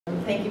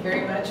Thank you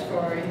very much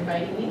for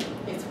inviting me.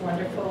 It's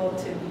wonderful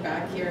to be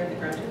back here at the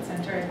Graduate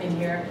Center. I've been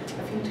here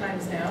a few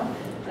times now,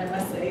 and I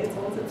must say it's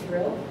always a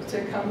thrill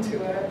to come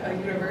to a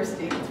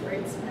university that's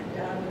right smack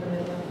dab in the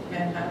middle of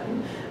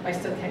Manhattan. I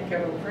still can't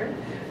get over it.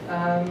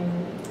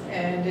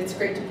 And it's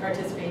great to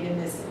participate in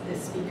this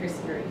speaker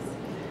series.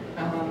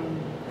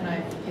 And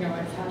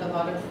I've had a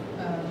lot of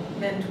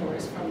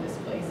mentors from this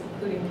place,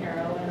 including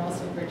Carol and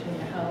also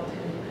Virginia Held,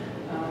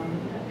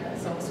 who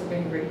has also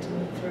been great to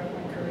meet throughout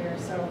my career.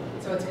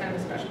 So it's kind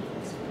of a special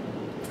place for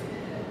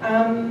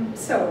me.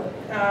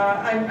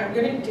 I'm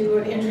going to do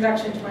an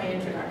introduction to my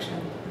introduction,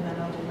 and then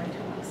I'll do my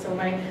talk. So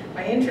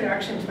my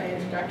introduction to my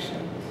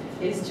introduction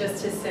is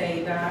just to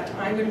say that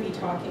I'm going to be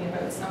talking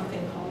about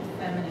something called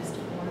feminist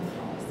foreign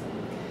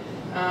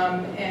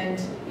policy. And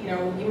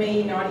you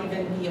may not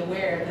even be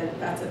aware that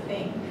that's a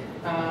thing.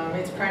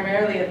 It's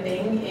primarily a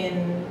thing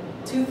in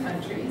two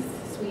countries,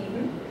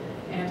 Sweden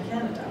and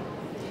Canada.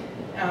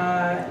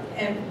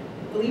 And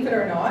believe it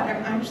or not,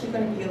 I'm actually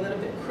going to be a little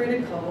bit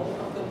critical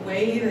of the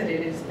way that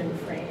it has been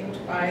framed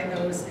by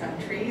those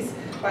countries,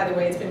 by the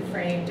way it's been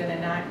framed and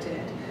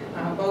enacted,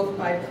 both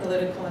by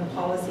political and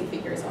policy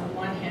figures on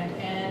one hand,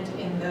 and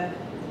in the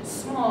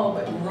small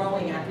but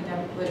growing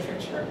academic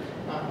literature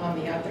on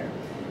the other.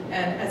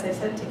 And as I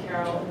said to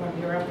Carol when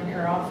we were up in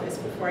her office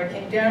before I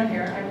came down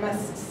here, I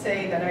must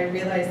say that I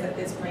realized that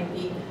this might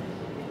be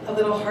a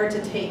little hard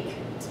to take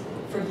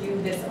for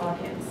you, this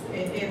audience,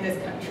 in this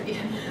country,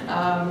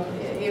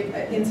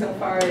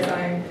 insofar as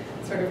I'm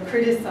sort of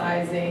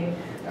criticizing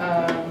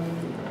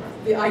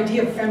the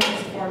idea of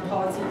feminist foreign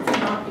policy for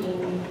not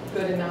being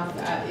good enough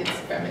at its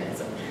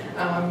feminism,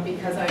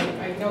 because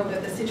I know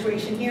that the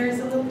situation here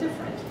is a little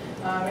different,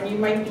 and you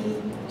might be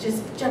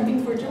just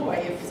jumping for joy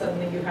if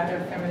suddenly you had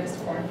a feminist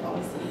foreign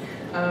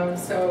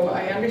policy. So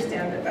I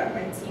understand that that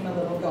might seem a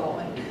little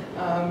galling,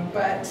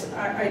 but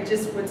I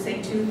just would say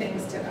two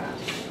things to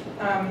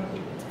that.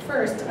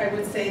 First, I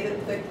would say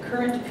that the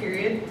current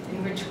period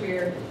in which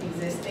we're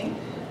existing,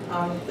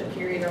 the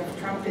period of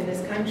Trump in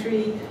this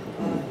country,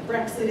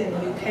 Brexit in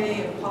the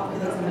UK,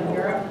 populism in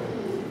Europe,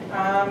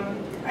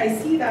 I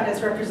see that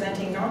as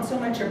representing not so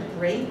much a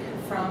break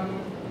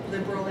from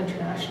liberal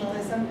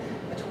internationalism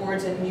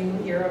towards a new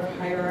era of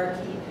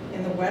hierarchy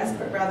in the West,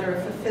 but rather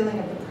a fulfilling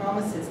of the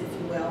promises, if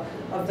you will,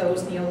 of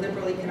those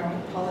neoliberal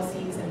economic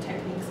policies and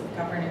techniques of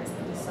governance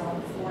that we saw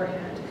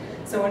beforehand.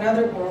 So in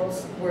other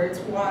words,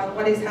 while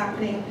what is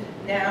happening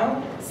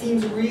now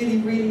seems really,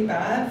 really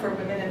bad for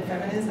women and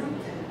feminism,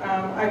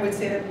 I would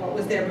say that what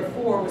was there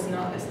before was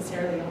not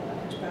necessarily all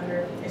that much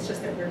better. It's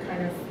just that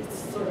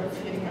it's sort of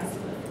hitting us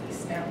in the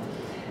face now.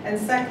 And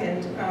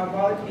second,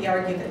 while it could be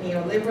argued that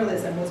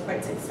neoliberalism was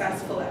quite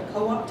successful at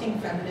co-opting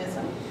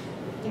feminism,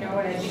 when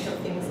I think of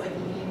things like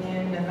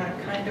Lenin and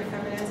that kind of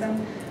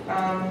feminism,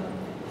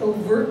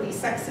 overtly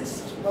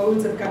sexist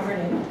modes of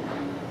governing,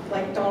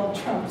 like Donald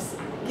Trump's,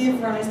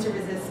 give rise to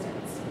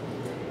resistance.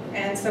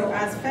 And so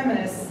as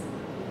feminists,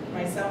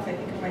 I think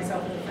of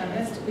myself as a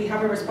feminist, we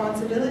have a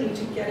responsibility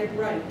to get it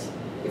right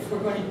if we're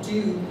going to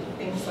do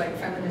things like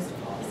feminist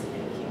policy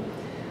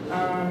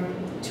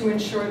making, to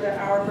ensure that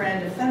our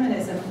brand of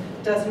feminism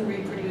doesn't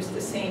reproduce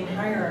the same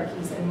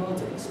hierarchies and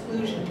modes of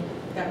exclusion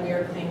that we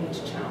are claiming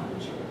to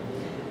challenge.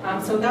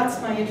 So that's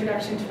my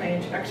introduction to my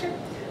introduction,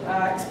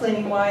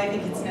 explaining why I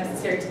think it's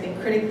necessary to think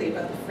critically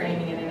about the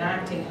framing and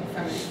enacting of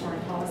feminist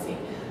foreign policy.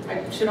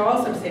 I should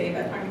also say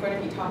that I'm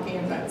going to be talking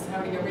about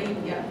Saudi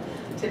Arabia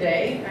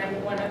today,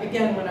 and when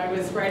I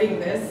was writing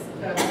this,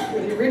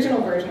 the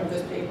original version of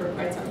this paper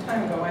quite some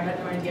time ago, I had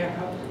no idea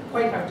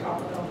quite how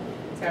topical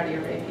Saudi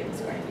Arabia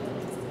was going to be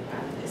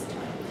at this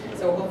time.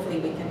 So hopefully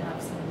we can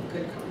have some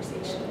good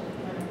conversation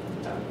when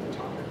I'm done with the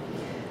talk.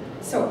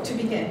 So to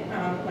begin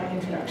my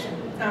introduction,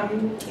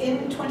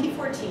 in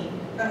 2014,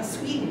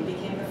 Sweden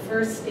became the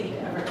first state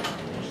ever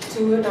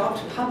to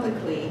adopt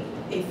publicly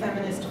a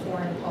feminist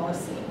foreign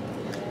policy,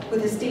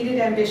 with a stated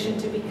ambition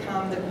to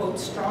become the, quote,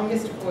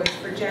 strongest voice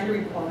for gender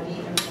equality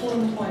and full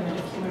employment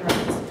of human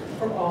rights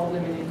for all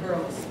women and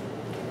girls.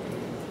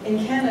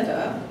 In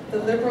Canada, the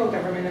Liberal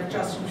government of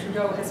Justin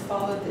Trudeau has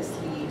followed this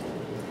lead,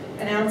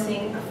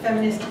 announcing a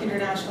feminist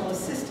international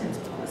assistance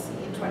policy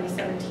in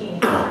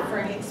 2017,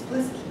 referring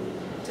explicitly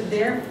to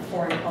their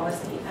foreign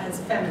policy as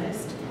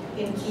feminist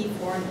in key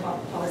foreign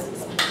policy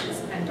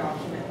speeches and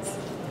documents.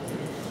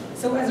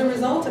 So as a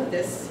result of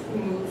this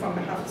move on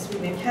behalf of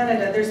Sweden and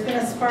Canada, there's been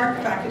a spark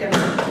of academic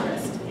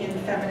interest in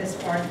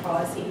feminist foreign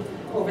policy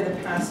over the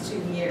past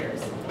 2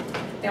 years.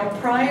 Now,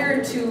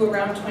 prior to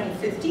around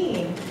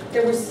 2015,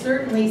 there was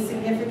certainly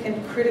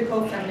significant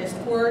critical feminist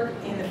work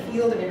in the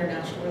field of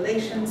international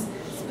relations,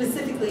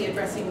 specifically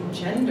addressing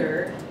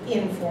gender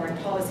in foreign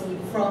policy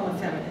from a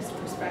feminist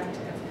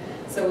perspective.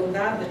 So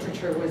that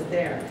literature was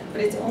there.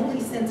 But it's only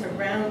since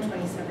around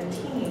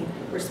 2017,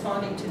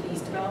 responding to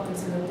these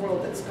developments in the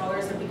world, that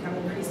scholars have become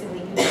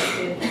increasingly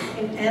interested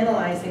in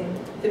analyzing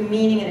the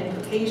meaning and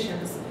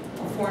implications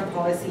of foreign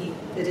policy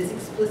that is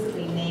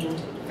explicitly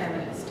named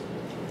feminist.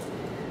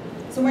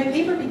 So my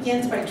paper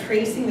begins by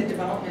tracing the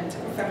development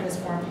of feminist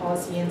foreign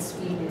policy in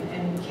Sweden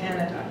and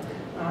Canada.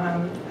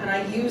 And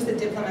I use the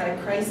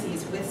diplomatic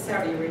crises with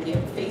Saudi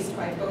Arabia faced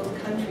by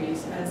both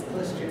countries as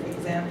illustrative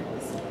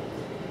examples.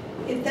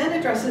 It then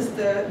addresses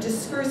the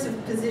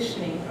discursive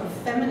positioning of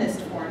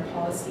feminist foreign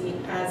policy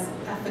as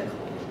ethical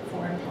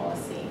foreign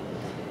policy,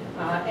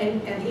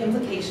 and the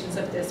implications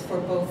of this for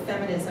both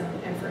feminism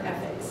and for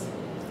ethics.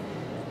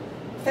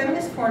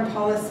 Feminist foreign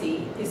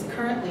policy is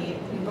currently,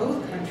 in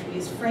both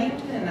countries, framed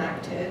and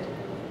enacted,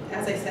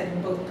 as I said,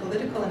 in both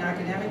political and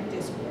academic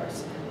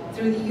discourse,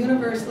 through the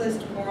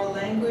universalist moral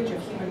language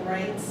of human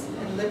rights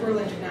and liberal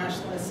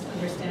internationalist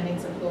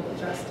understandings of global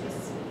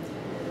justice.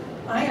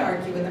 I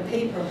argue in the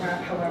paper,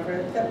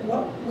 however, that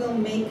what will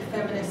make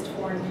feminist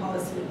foreign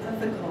policy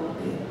ethical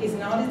is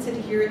not its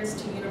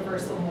adherence to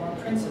universal moral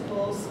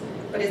principles,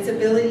 but its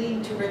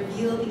ability to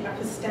reveal the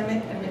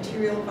epistemic and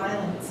material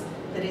violence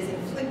that is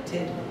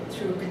inflicted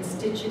through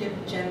constitutive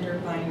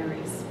gender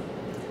binaries.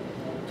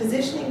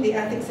 Positioning the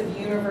ethics of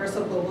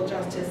universal global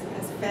justice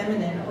as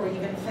feminine or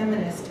even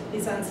feminist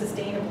is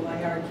unsustainable,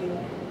 I argue,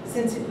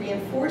 since it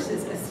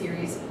reinforces a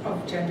series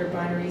of gender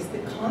binaries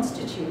that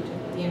constitute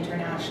the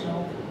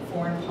international,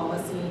 foreign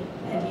policy,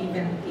 and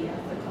even the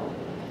ethical.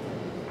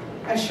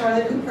 As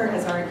Charlotte Hooper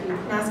has argued,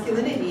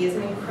 masculinity is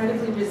an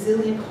incredibly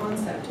resilient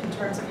concept in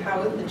terms of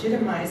how it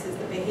legitimizes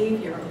the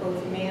behavior of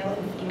both male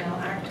and female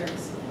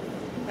actors.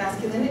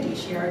 Masculinity,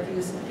 she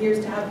argues, appears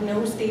to have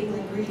no stable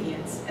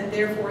ingredients, and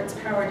therefore its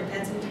power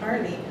depends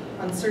entirely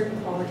on certain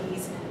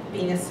qualities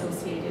being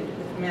associated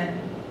with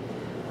men.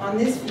 On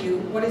this view,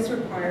 what is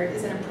required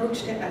is an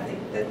approach to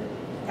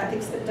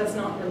ethics that does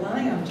not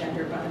rely on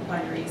gender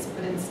binaries,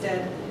 but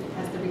instead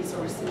has the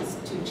resources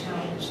to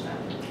challenge them.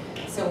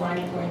 So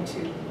I'm going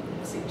to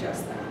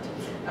suggest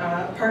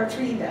that. Part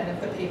 3, then,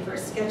 of the paper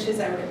sketches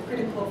out a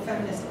critical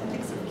feminist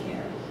ethics of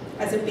care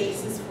as a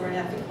basis for an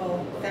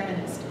ethical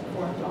feminist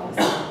foreign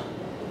policy.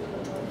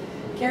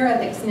 Care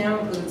ethics now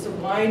includes a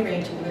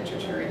wide-ranging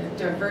literature in a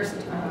diverse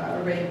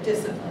array of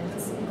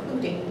disciplines,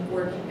 including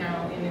work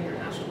now in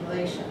international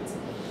relations.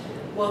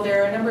 While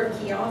there are a number of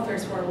key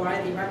authors who are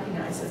widely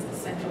recognized as the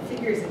central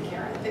figures in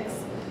care ethics,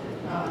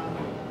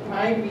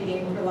 my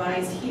reading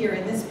relies here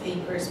in this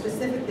paper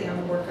specifically on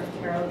the work of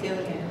Carol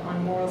Gilligan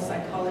on moral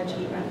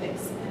psychology,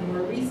 ethics, and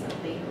more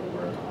recently her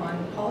work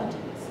on politics.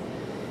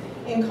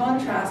 In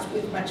contrast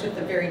with much of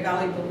the very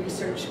valuable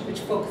research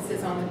which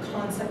focuses on the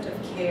concept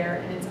of care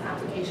and its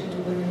application to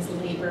women's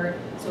labor,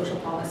 social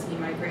policy,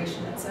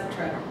 migration,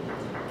 etc.,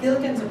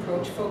 Gilligan's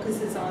approach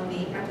focuses on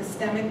the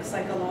epistemic,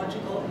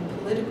 psychological, and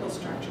political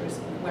structures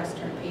of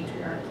Western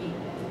patriarchy.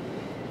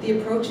 The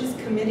approach is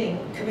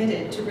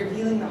committed to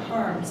revealing the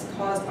harms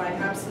caused by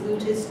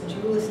absolutist,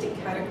 dualistic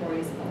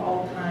categories of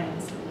all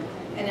kinds,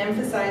 and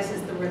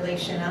emphasizes the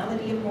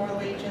relationality of moral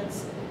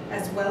agents,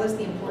 as well as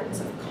the importance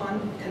of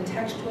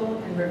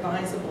contextual and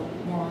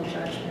revisable moral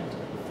judgment.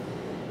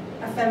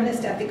 A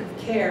feminist ethic of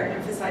care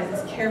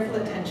emphasizes careful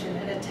attention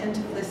and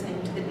attentive listening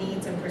to the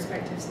needs and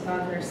perspectives of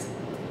others.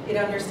 It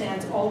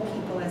understands all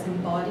people as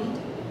embodied,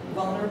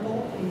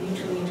 vulnerable, and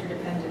mutually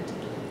interdependent.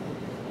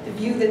 The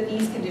view that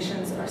these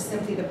conditions are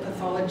simply the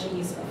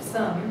pathologies of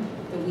some,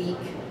 the weak,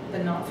 the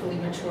not fully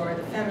mature,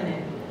 the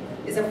feminine,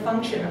 is a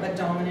function of a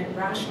dominant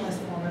rationalist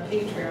form of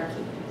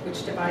patriarchy,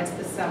 which divides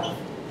the self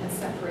and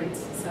separates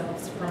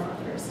selves from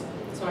others.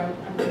 So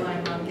I'm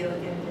relying on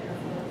Gilligan there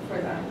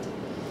for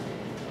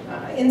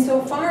that.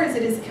 Insofar as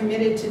it is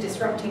committed to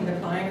disrupting the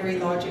binary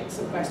logics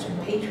of Western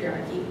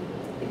patriarchy,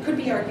 it could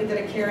be argued that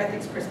a care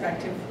ethics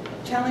perspective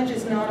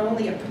challenges not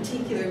only a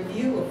particular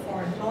view of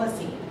foreign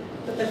policy,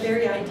 but the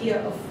very idea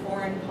of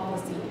foreign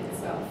policy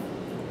itself.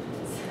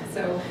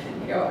 So,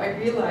 I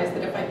realize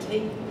that if I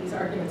take these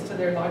arguments to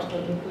their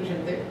logical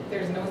conclusion,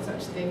 there's no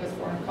such thing as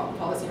foreign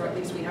policy, or at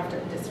least we have to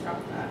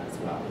disrupt that as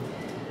well.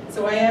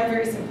 So I am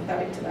very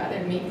sympathetic to that,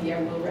 and maybe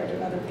I will write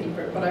another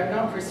paper, but I'm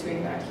not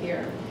pursuing that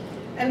here.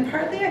 And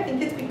partly I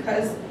think it's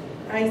because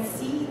I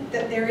see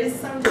that there is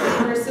some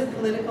discursive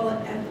political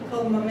and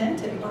ethical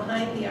momentum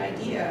behind the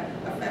idea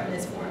of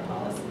feminist foreign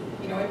policy.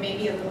 It may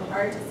be a little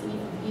hard to see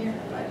from here,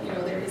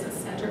 but there is a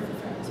Center for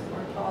Feminist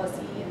Foreign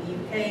Policy in the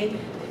UK.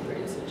 They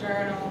produce a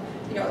journal.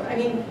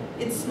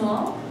 It's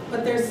small,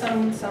 but there's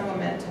some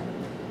momentum.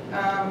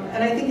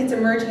 And I think it's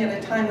emerging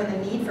at a time when the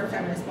need for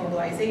feminist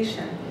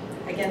mobilization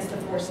against the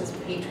forces of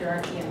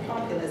patriarchy and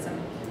populism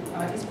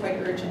is quite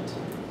urgent.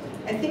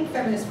 I think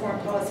feminist foreign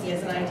policy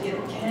is an idea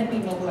that can be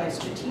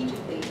mobilized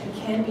strategically and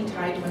can be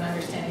tied to an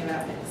understanding of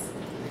ethics.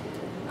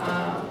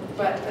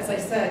 But as I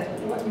said,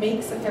 what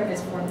makes a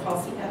feminist foreign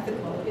policy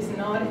ethical is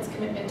not its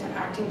commitment to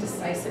acting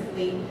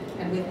decisively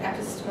and with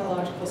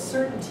epistemological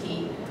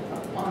certainty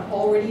on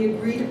already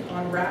agreed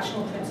upon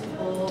rational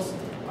principles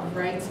of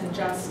rights and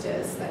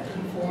justice that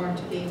conform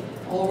to the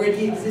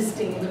already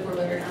existing liberal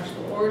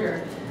international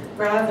order.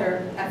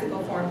 Rather,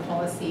 ethical foreign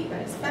policy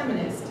that is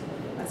feminist,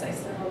 as I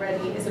said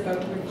already, is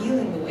about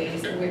revealing the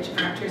ways in which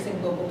actors in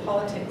global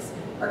politics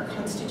are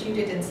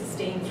constituted and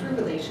sustained through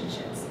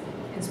relationships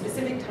in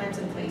specific times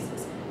and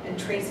places, and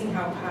tracing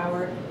how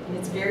power in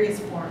its various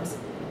forms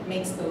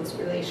makes those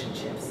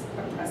relationships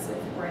oppressive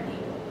or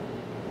enable.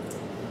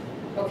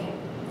 Okay,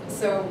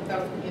 so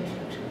that was the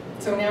introduction.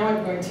 So now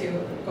I'm going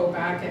to go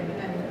back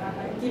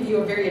and give you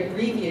a very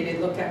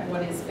abbreviated look at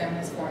what is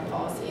feminist foreign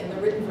policy. In the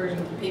written version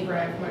of the paper,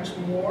 I have much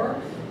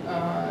more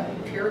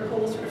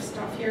empirical sort of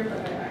stuff here, but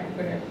I'm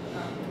going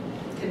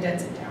to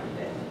condense it down a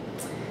bit.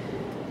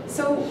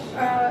 So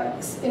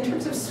in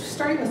terms of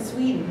starting with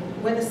Sweden,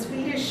 when the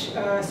Swedish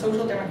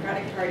Social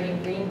Democratic Party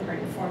and Green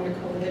Party formed a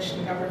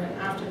coalition government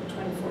after the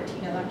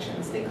 2014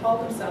 elections, they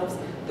called themselves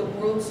the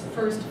world's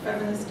first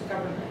feminist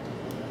government.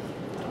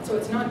 So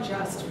it's not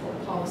just for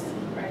policy,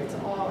 right? It's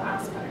all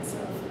aspects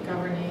of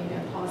governing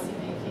and policy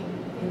making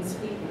in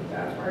Sweden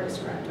that are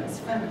described as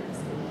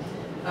feminist.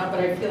 But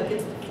I feel like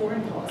it's the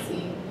foreign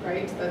policy,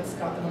 right, that's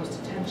got the most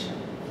attention.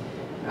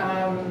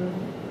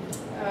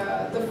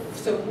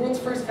 So world's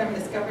first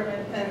feminist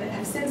government,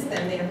 and since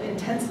then they have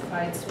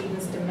intensified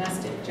Sweden's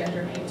domestic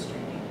gender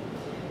mainstreaming.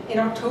 In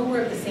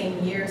October of the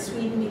same year,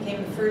 Sweden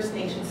became the first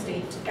nation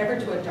state ever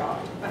to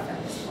adopt a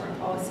feminist foreign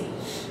policy.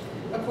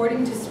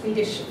 According to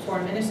Swedish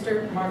Foreign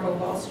Minister Margot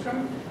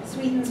Wallström,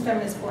 Sweden's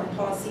feminist foreign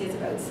policy is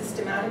about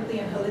systematically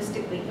and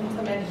holistically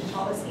implementing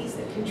policies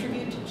that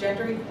contribute to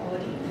gender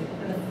equality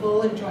and the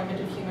full enjoyment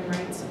of human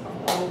rights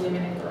of all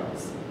women and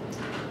girls.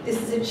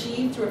 This is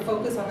achieved through a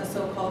focus on the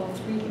so-called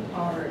 3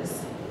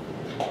 Rs: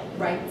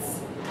 rights,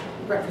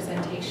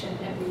 representation,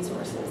 and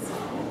resources.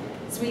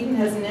 Sweden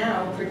has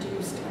now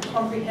produced a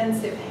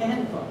comprehensive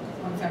handbook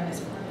on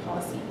feminist foreign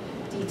policy,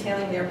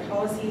 detailing their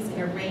policies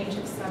in a range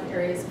of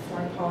sub-areas of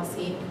foreign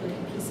policy,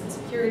 including peace and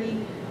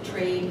security,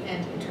 trade,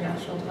 and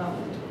international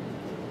development.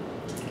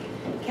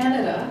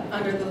 Canada,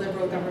 under the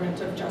Liberal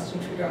government of Justin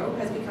Trudeau,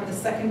 has become the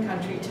second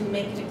country to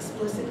make an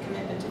explicit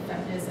commitment to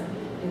feminism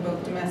in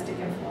both domestic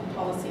and foreign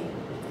policy.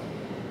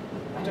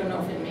 I don't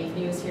know if it made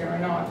news here or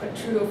not, but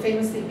Trudeau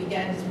famously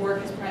began his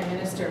work as Prime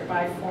Minister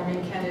by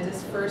forming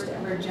Canada's first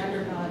ever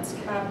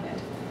gender-balanced cabinet,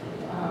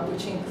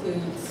 which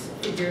includes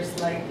figures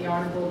like the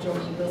Honourable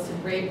Jody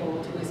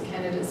Wilson-Raybould, who is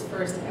Canada's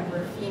first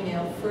ever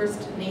female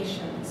First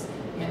Nations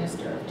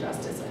Minister of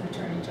Justice and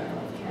Attorney General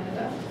of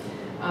Canada.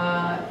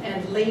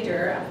 And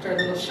later, after a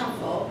little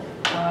shuffle,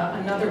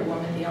 another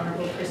woman, the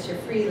Honourable Chrystia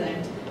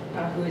Freeland,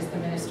 who is the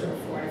Minister of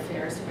Foreign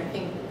Affairs, who I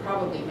think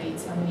probably made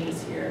some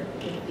news here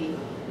with the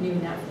new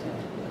NAFTA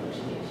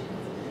negotiations,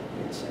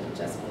 which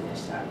just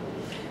finished up.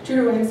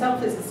 Trudeau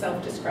himself is a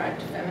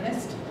self-described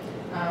feminist,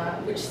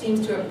 which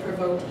seems to have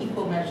provoked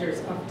equal measures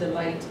of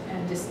delight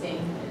and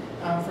disdain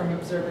from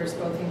observers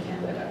both in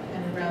Canada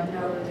and around the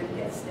world. To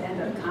get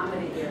stand-up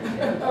comedy here.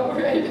 Oh,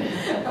 right.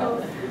 Oh,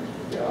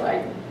 no,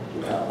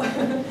 well.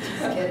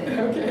 Just kidding.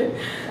 Okay.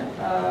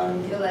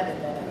 You'll edit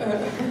that.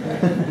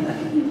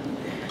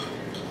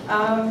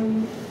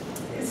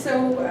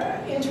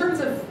 In terms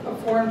of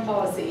foreign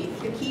policy,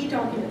 the key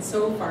document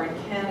so far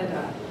in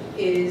Canada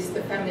is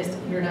the Feminist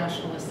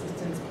International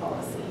Assistance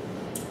Policy,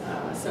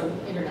 so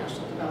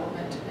international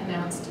development,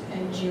 announced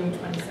in June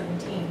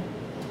 2017.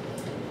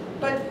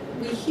 But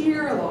we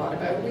hear a lot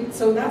about,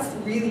 so that's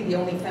really the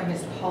only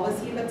feminist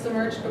policy that's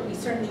emerged, but we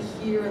certainly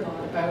hear a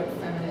lot about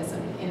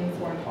feminism in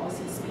foreign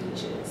policy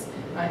speeches.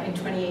 In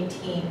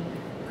 2018,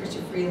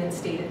 Chrystia Freeland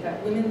stated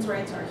that women's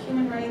rights are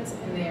human rights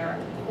and they are at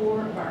the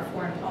core of our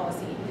foreign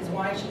policy. It is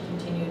why she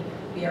continued,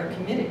 we are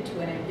committed to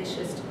an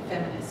ambitious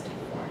feminist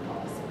foreign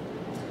policy.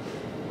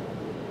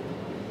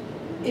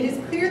 It is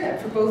clear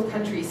that for both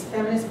countries,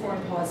 feminist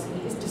foreign policy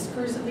is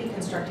discursively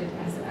constructed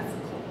as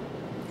ethical.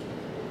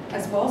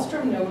 As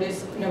Wallström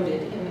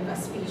noted in a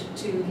speech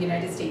to the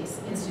United States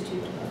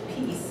Institute of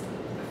Peace,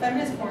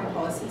 feminist foreign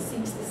policy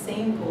seeks the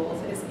same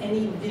goals as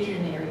any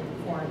visionary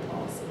foreign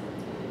policy: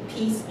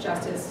 peace,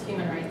 justice,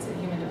 human rights, and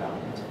human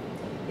development.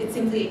 It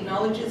simply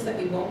acknowledges that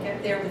we won't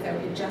get there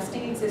without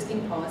adjusting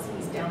existing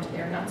policies down to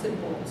their nuts and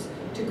bolts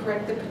to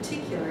correct the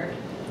particular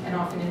and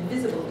often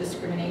invisible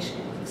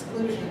discrimination,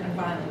 exclusion, and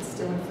violence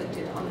still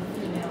inflicted on the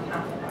female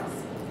half of us.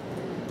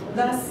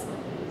 Thus,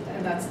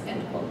 and that's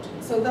end quote.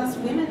 So thus,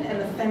 women and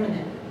the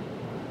feminine,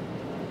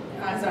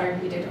 as I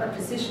read it, are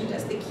positioned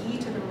as the key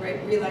to the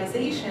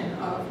realization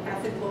of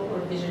ethical or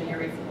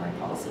visionary foreign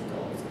policy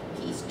goals: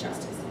 peace,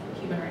 justice,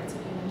 human rights,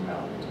 and human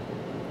development.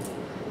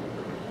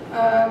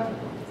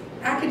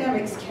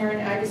 Academics Karen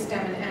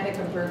Agostem and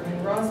Annika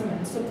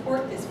Bergman-Rosamond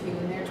support this view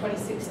in their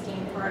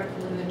 2016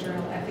 article in the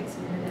journal Ethics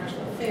and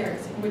International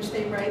Affairs, in which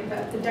they write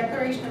that the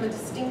declaration of a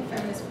distinct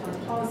feminist foreign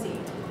policy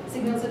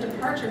signals a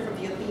departure from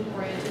the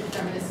elite-oriented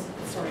feminist,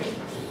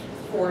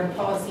 foreign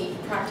policy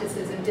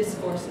practices and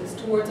discourses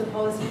towards a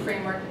policy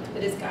framework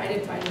that is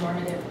guided by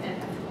normative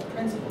and ethical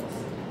principles.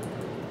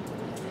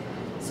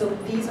 So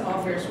these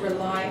authors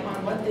rely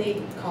on what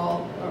they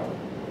call,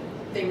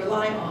 they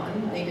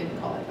didn't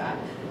call it that,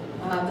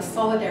 the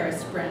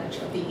solidarist branch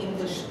of the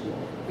English school,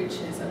 which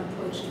is an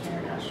approach to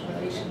international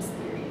relations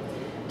theory,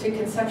 to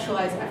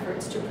conceptualize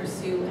efforts to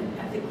pursue an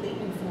ethically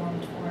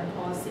informed foreign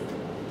policy.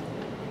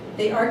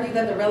 They argue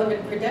that the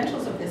relevant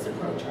credentials of this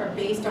approach are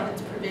based on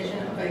its provision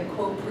of a,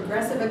 quote,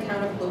 progressive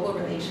account of global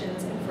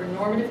relations and for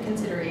normative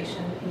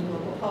consideration in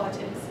global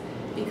politics,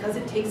 because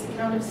it takes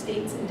account of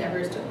states'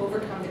 endeavors to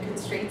overcome the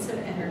constraints of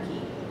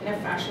anarchy in a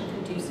fashion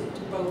conducive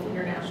to both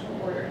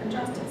international order and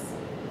justice.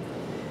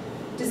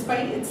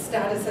 Despite its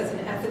status as an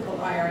ethical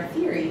IR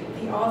theory,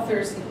 the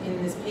authors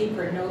in this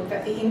paper note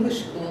that the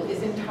English school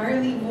is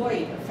entirely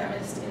void of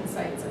feminist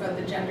insights about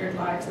the gendered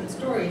lives and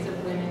stories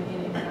of women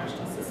in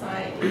international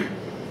society.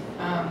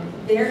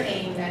 Their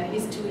aim then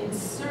is to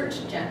insert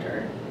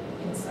gender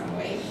in some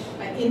way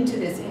into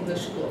this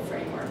English school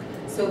framework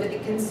so that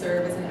it can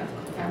serve as an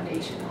ethical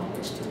foundation on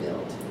which to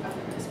build a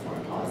feminist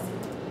foreign policy.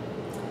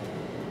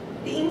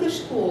 The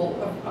English school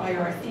of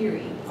IR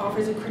theory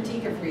offers a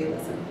critique of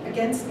realism.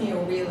 Against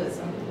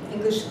neo-realism,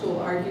 English school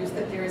argues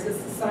that there is a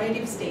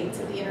society of states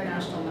at the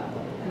international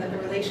level and that the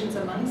relations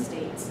among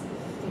states,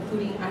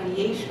 including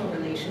ideational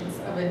relations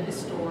of an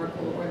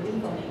historical or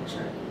legal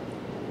nature,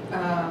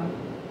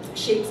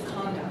 shapes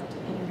conduct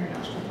in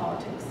international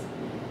politics.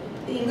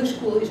 The English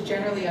school is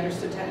generally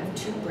understood to have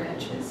two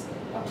branches,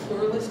 a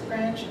pluralist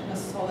branch and a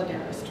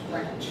solidarist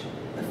branch.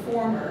 The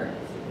former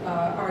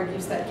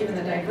argues that given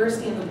the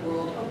diversity in the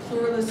world, a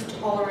pluralist,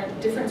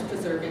 tolerant,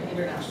 difference-preserving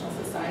international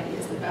society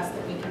is the best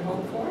that we can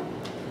hope for.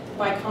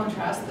 By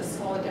contrast, the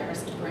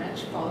solidarist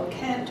branch follow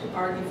Kant to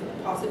argue for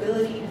the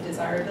possibility and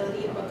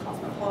desirability of a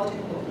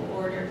cosmopolitan global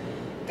order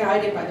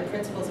guided by the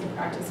principles and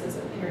practices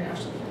of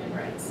international human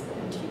rights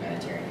and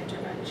humanitarian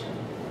intervention.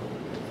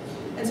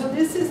 And so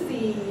this is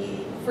the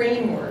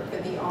framework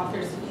that the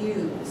authors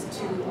use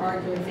to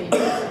argue in favor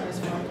of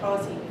feminist foreign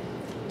policy.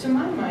 To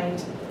my mind,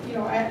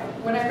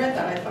 when I read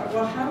that, I thought,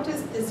 well, how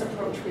does this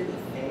approach really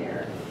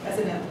fare as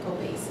an ethical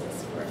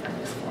basis for a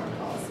feminist foreign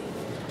policy?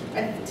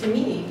 To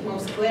me,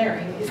 most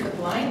glaring is the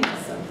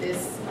blindness of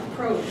this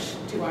approach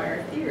to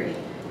IR theory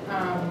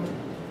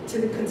to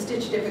the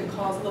constitutive and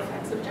causal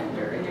effects of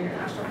gender in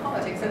international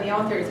politics. And the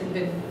authors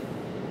even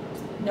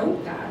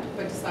note that,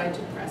 but decide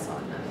to press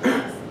on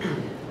that.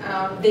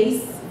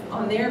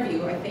 On their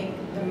view, I think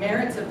the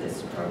merits of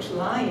this approach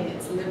lie in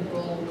its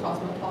liberal,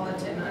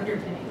 cosmopolitan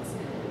underpinnings,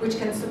 which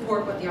can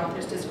support what the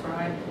authors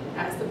describe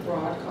as the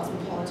broad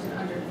cosmopolitan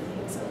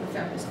underpinnings of a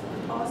feminist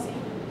foreign policy.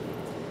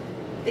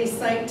 They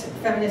cite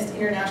feminist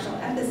international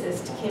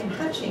ethicist Kim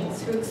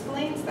Hutchings, who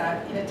explains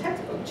that in a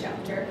textbook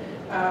chapter,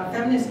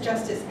 feminist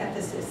justice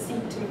ethicists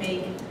seek to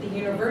make the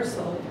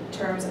universal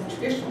terms of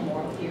traditional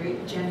moral theory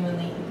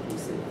genuinely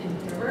inclusive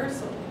and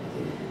universal.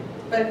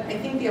 But I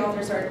think the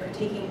authors are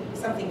taking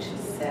something she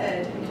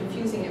said and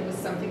confusing it with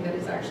something that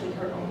is actually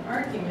her own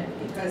argument,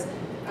 because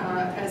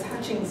as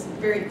Hutchings'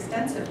 very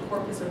extensive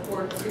corpus of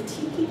work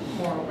critiquing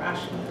moral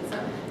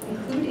rationalism,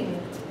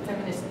 including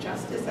feminist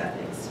justice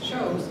ethics,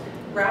 shows,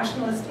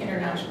 rationalist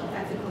international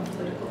ethical and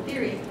political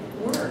theory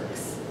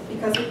works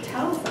because it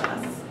tells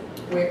us,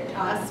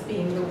 us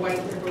being the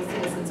white liberal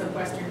citizens of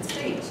Western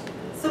states,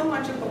 so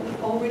much of what we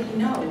already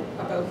know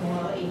about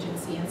moral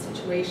agency and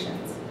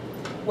situations.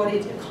 What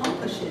it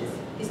accomplishes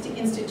is to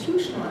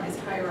institutionalize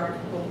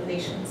hierarchical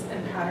relations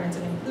and patterns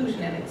of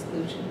inclusion and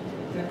exclusion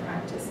in the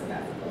practice of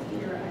ethical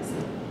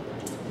theorizing.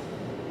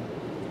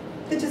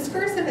 The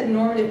discursive and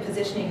normative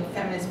positioning of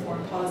feminist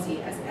foreign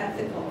policy as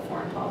ethical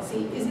foreign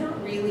policy is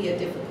not really a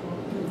difficult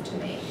move to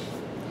make.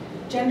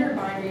 Gender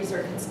binaries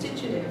are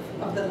constitutive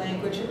of the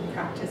language and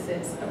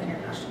practices of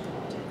international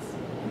politics.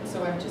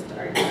 So I'm just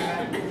arguing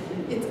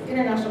that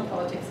international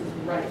politics is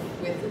rife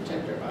with the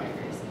gender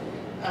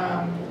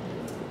binaries.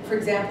 For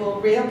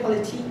example,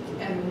 realpolitik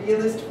and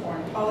realist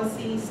foreign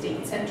policy,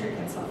 state-centric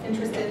and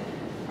self-interested,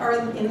 are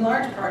in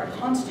large part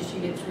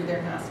constituted through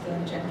their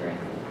masculine gendering.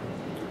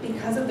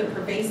 Because of the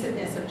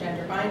pervasiveness of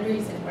gender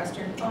binaries in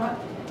Western thought,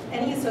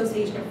 any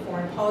association of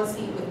foreign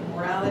policy with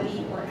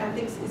morality or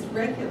ethics is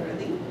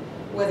regularly,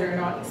 whether or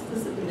not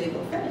explicitly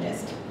labeled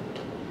feminist,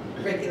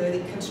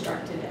 regularly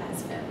constructed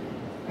as feminine,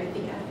 right?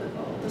 The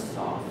ethical, the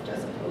soft,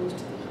 as opposed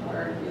to the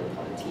hard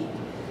realpolitik.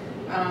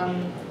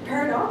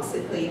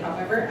 Paradoxically,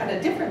 however, at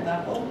a different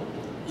level,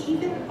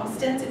 even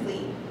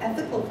ostensibly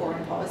ethical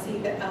foreign policy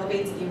that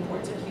elevates the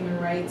importance of human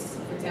rights,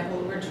 for example,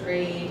 over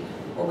trade,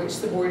 or which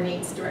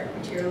subordinates direct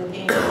material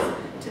gains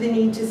to the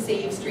need to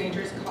save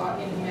strangers caught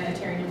in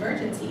humanitarian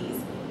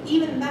emergencies,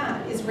 even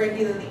that is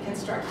regularly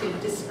constructed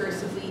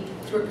discursively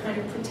through a kind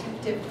of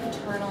protective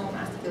paternal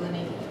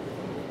masculinity.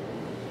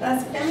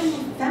 Thus,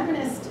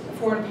 feminist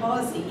foreign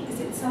policy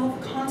is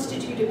itself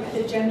constituted by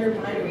the gender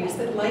binaries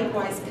that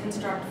likewise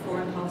construct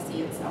foreign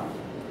policy itself.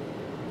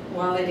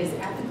 While it is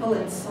ethical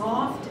and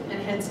soft,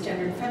 and hence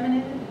gendered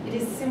feminine, it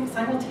is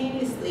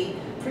simultaneously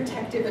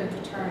protective and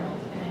paternal,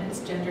 and hence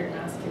gendered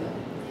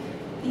masculine.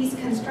 These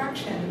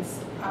constructions,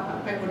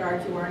 I would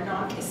argue, are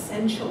not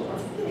essential or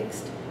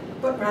fixed,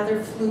 but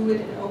rather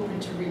fluid and open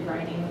to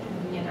rewriting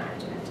and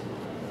reenactment.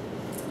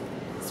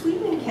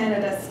 Sweden and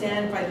Canada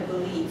stand by the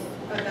belief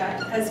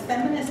that as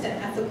feminist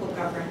and ethical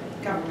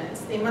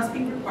governments, they must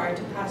be required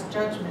to pass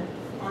judgment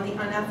on the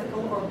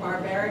unethical or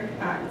barbaric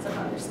acts of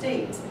other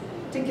states,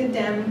 to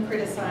condemn,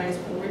 criticize,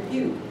 or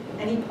rebuke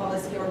any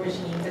policy or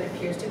regime that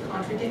appears to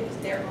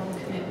contradict their own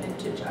commitment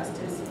to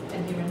justice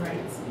and human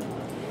rights.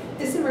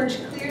 This emerged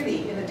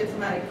clearly in the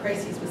diplomatic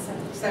crises with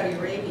Saudi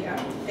Arabia,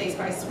 faced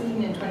by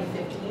Sweden in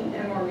 2015,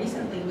 and more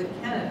recently with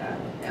Canada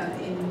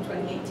in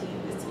 2018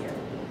 this year.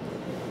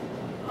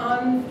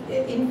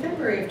 In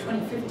February of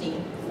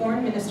 2015,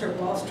 Foreign Minister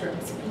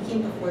Wallström,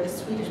 speaking before the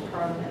Swedish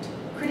Parliament,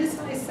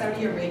 criticized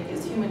Saudi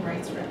Arabia's human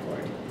rights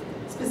record.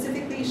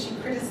 Specifically, she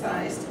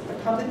criticized the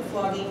public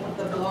flogging of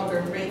the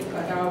blogger Raif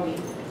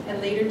Badawi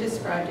and later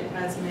described it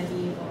as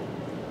medieval.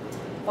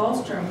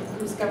 Wallström,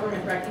 whose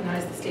government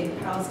recognized the state of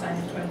Palestine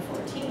in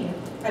 2014,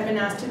 had been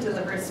asked to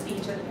deliver a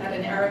speech at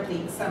an Arab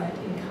League summit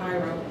in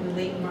Cairo in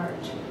late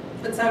March,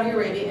 but Saudi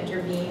Arabia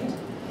intervened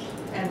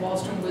and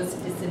Wallström was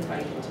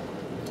disinvited.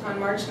 On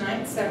March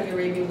 9th, Saudi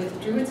Arabia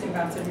withdrew its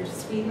ambassador to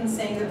Sweden,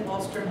 saying that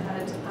Wallström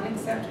had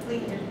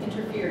unacceptably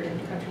interfered in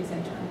the country's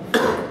internal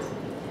affairs.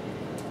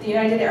 The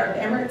United Arab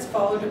Emirates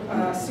followed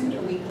suit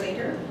a week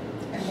later,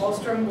 and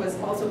Wallström was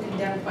also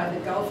condemned by the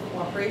Gulf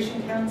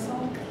Cooperation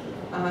Council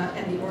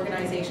and the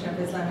Organization of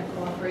Islamic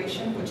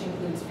Cooperation, which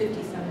includes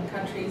 57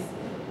 countries,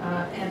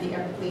 and the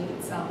Arab League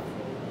itself.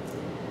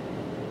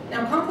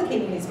 Now,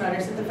 complicating these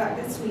matters is the fact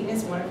that Sweden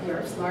is one of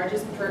Europe's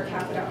largest per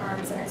capita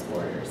arms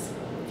exporters.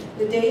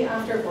 The day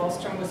after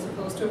Wallström was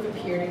supposed to have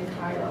appeared in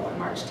Cairo on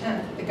March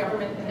 10th, the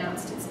government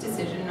announced its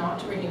decision not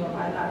to renew a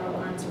bilateral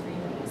arms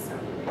agreement with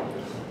Saudi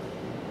Arabia.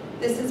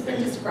 This has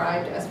been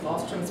described as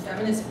Wallström's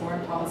feminist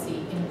foreign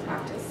policy in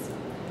practice.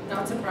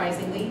 Not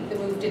surprisingly, the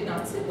move did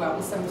not sit well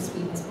with some of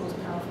Sweden's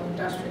most powerful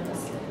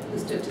industrialists, who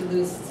stood to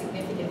lose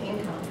significant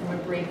income from a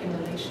break in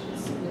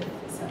relations with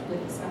the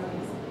Saudis.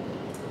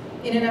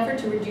 In an effort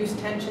to reduce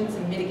tensions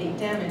and mitigate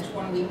damage,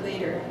 1 week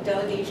later, a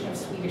delegation of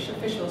Swedish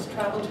officials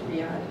traveled to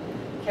Riyadh,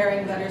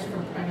 carrying letters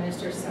from Prime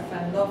Minister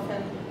Stefan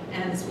Löfven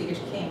and the Swedish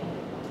king,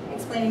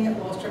 explaining that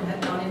Wallström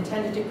had not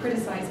intended to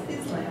criticize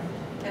Islam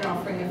and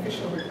offering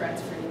official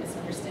regrets for any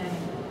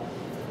misunderstanding.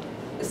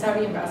 The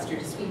Saudi ambassador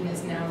to Sweden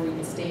is now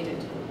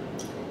reinstated.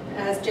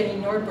 As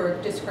Jenny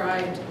Nordberg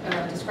describes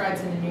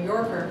in the New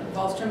Yorker,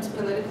 Wallström's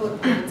political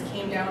opponents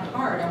came down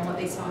hard on what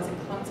they saw as a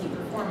clumsy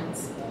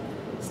performance.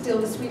 Still,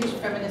 the Swedish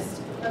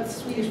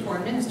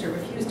foreign minister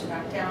refused to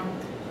back down,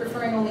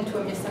 referring only to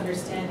a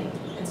misunderstanding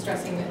and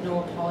stressing that no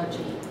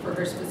apology for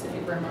her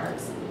specific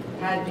remarks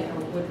had been or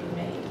would be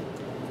made.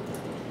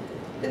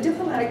 The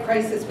diplomatic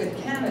crisis with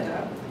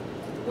Canada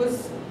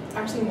was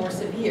actually more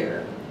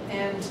severe,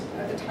 and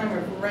at the time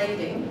of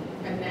writing,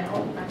 and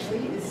now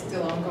actually is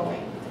still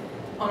ongoing.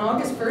 On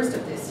August 1st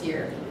of this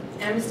year,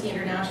 Amnesty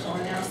International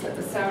announced that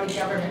the Saudi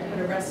government had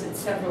arrested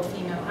several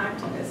female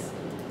activists.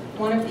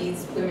 One of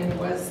these women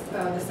was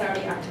the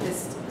Saudi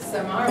activist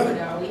Samar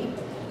Badawi,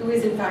 who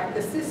is in fact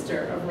the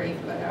sister of Raif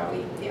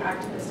Badawi, the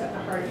activist at the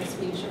heart of the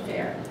Swedish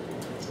affair,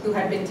 who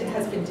has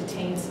been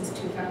detained since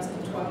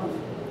 2012.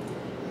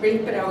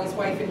 Raif Badawi's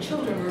wife and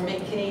children were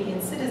made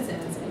Canadian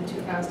citizens in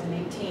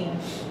 2018.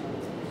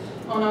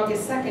 On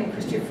August 2nd,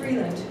 Chrystia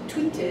Freeland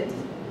tweeted,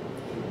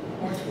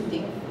 or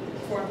tweeting,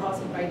 foreign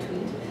policy by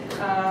tweet,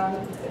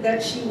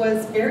 that she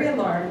was very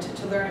alarmed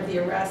to learn of the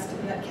arrest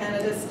and that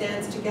Canada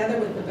stands together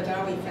with the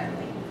Badawi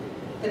family.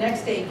 The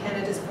next day,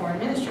 Canada's foreign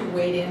ministry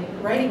weighed in,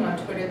 writing on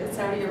Twitter that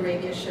Saudi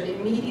Arabia should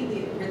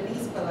immediately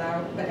release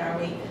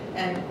Badawi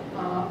and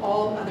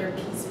all other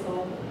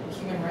peaceful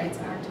human rights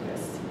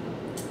activists.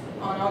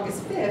 On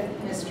August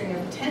 5th, in a string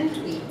of 10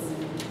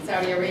 tweets,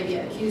 Saudi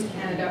Arabia accused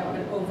Canada of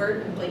an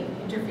overt and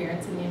blatant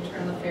interference in the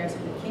internal affairs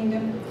of the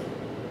kingdom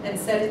and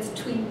said its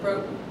tweet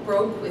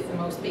broke with the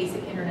most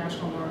basic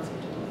international norms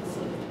of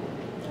diplomacy.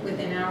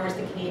 Within hours,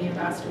 the Canadian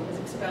ambassador was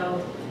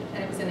expelled,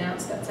 and it was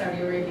announced that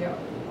Saudi Arabia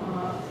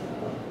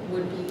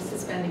would be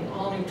suspending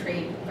all new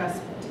trade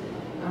investment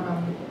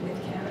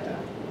with Canada.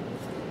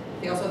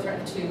 They also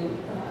threatened to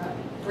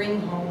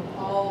bring home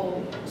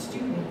all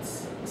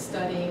students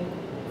studying,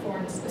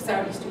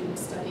 Saudi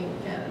students studying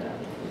in Canada,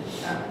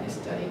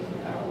 studying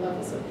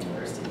levels of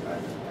university, but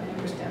I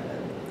understand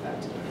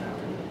that didn't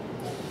happen.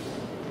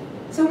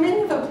 So many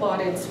have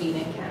applauded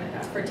Sweden and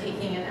Canada for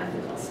taking an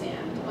ethical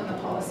stand on the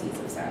policies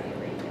of Saudi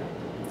Arabia.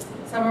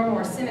 Some are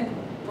more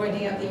cynical,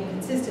 pointing out the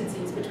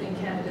inconsistencies between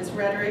Canada's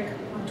rhetoric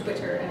on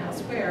Twitter and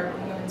elsewhere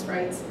on women's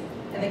rights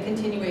and the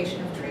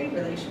continuation of trade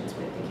relations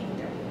with the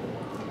kingdom.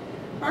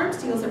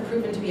 Arms deals have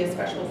proven to be a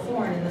special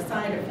thorn in the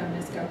side of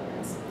feminist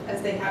governments,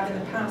 as they have in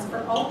the past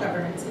for all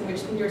governments in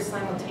which leaders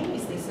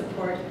simultaneously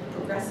support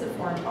progressive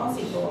foreign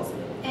policy goals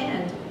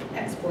and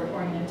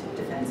export-oriented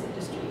defense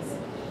industries.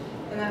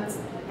 And that's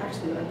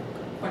actually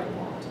quite a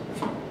lot.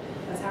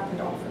 That's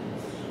happened often.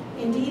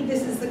 Indeed,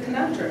 this is the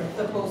conundrum of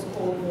the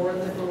post-Cold War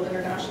liberal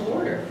international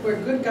order, where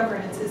good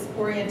governance is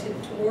oriented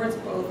towards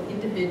both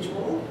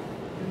individual,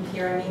 and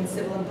here I mean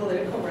civil and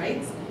political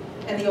rights,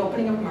 and the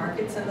opening of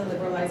markets and the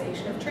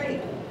liberalization of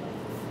trade.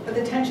 But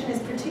the tension is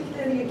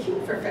particularly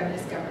acute for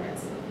feminist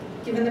governments,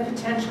 given the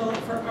potential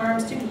for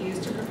arms to be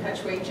used to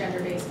perpetuate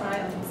gender-based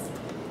violence.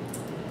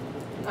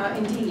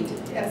 Indeed,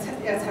 as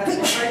has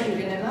been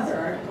argued in another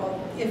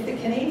article, if the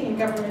Canadian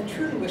government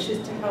truly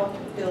wishes to help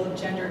build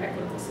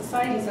gender-equitable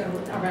societies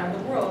around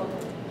the world,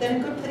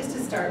 then a good place to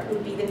start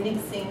would be the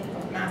nixing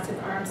of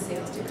massive arms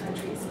sales to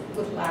countries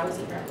with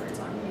lousy records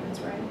on women's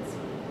rights.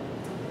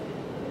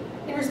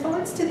 In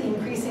response to the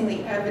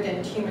increasingly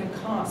evident human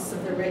costs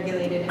of the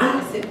regulated and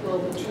illicit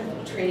global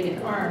trade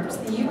in arms,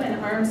 the UN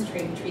Arms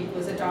Trade Treaty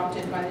was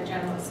adopted by the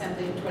General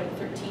Assembly in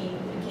 2013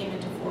 and came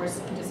into force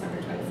in December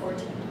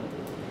 2014.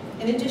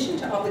 In addition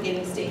to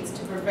obligating states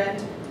to prevent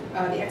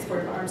the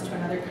export of arms to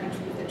another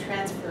country if the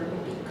transfer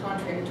would be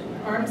contrary to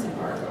an arms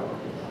embargo,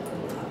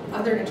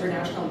 other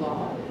international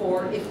law,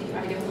 or if the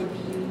item would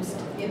be used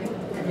in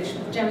the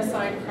commission of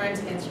genocide, crimes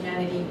against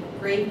humanity,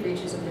 grave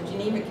breaches of the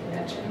Geneva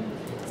Convention,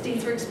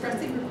 states are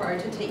expressly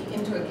required to take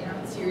into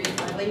account serious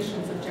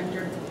violations of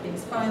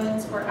gender-based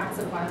violence or acts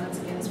of violence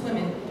against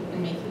women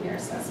in making their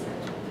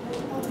assessment.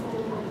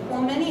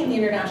 While many in the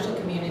international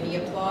community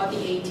applaud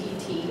the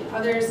ATT,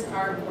 others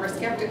are more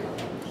skeptical.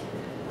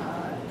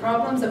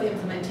 Problems of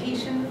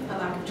implementation, a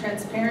lack of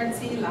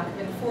transparency, lack of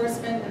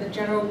enforcement, and the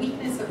general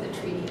weakness of the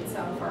treaty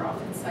itself are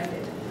often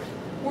cited.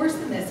 Worse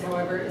than this,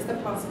 however, is the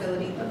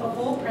possibility that the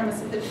whole premise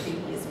of the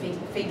treaty is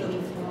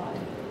fatally flawed.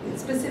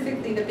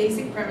 Specifically, the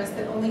basic premise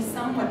that only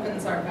some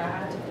weapons are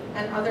bad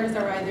and others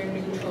are either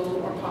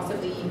neutral or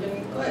possibly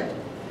even good.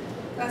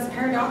 Thus,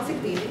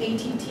 paradoxically, the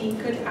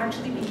ATT could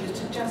actually be used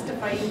to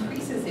justify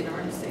increases in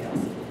arms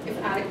sales if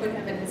adequate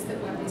evidence that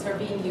weapons are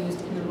being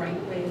used in the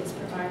right way is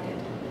provided.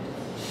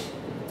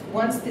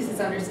 Once this is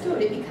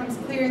understood, it becomes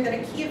clear that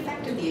a key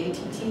effect of the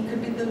ATT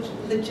could be the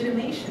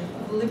legitimation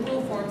of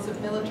liberal forms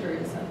of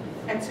militarism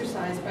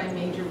exercised by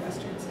major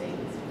Western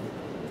states.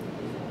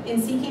 In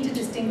seeking to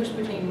distinguish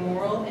between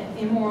moral and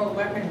immoral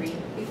weaponry,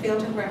 we fail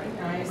to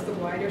recognize the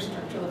wider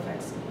structural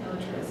effects of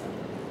militarism.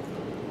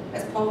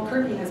 As Paul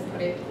Kirby has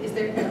put it, is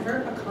there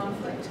ever a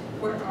conflict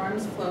where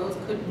arms flows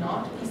could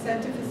not be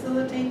said to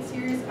facilitate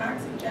serious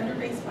acts of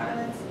gender-based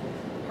violence,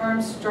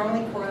 harms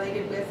strongly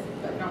correlated with,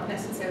 but not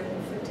necessarily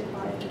inflicted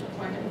by, the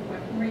deployment of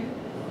weaponry?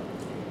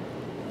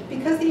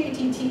 Because the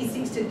ATT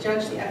seeks to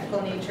judge the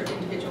ethical nature of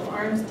individual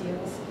arms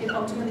deals, it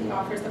ultimately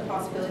offers the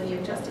possibility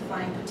of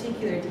justifying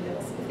particular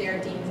deals if they are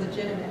deemed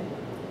legitimate.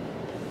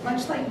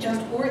 Much like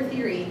just war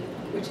theory,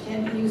 which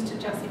can be used to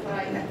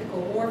justify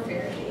ethical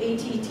warfare, the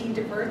ATT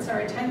diverts our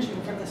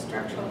attention from the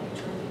structural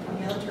nature of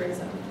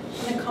militarism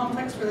and the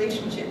complex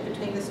relationship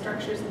between the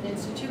structures and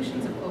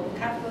institutions of global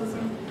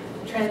capitalism,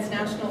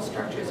 transnational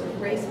structures of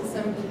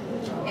racism,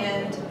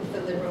 and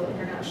the liberal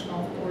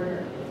international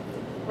order.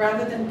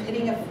 Rather than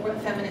pitting a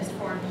feminist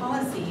foreign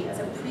policy as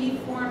a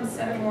pre-formed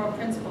set of moral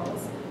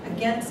principles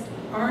against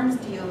arms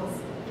deals,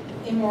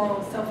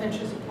 immoral,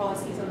 self-interested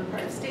policies on the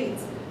part of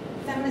states,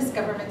 feminist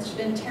governments should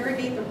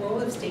interrogate the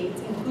role of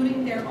states,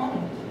 including their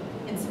own,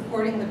 in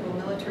supporting liberal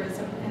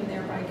militarism and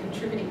thereby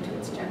contributing to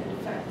its gender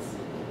effects.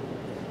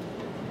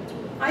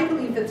 I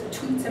believe that the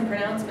tweets and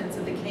pronouncements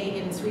of the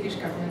Canadian and Swedish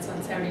governments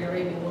on Saudi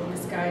Arabia were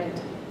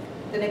misguided.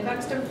 The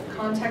neglect of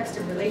context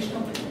and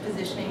relational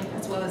positioning,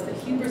 as well as the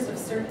hubris of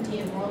certainty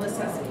and moral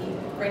necessity,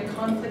 are in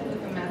conflict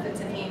with the methods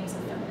and aims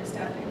of feminist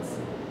ethics.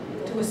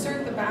 To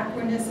assert the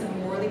backwardness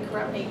and morally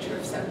corrupt nature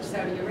of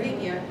Saudi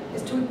Arabia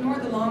is to ignore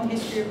the long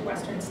history of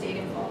Western state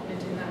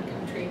involvement in that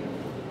country.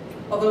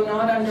 Although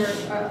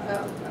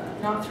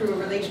not through a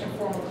relation of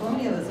formal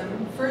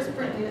colonialism, first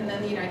Britain and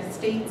then the United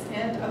States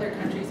and other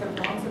countries have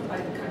long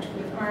supplied the country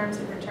with arms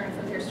in return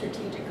for their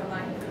strategic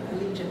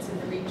allegiance in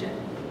the region.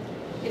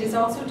 It is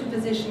also to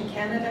position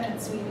Canada and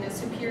Sweden as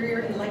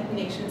superior enlightened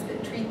nations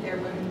that treat their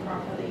women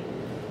properly.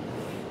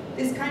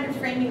 This kind of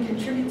framing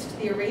contributes to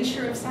the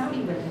erasure of Saudi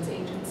women's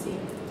agency.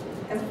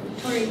 As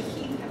Victoria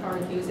Keith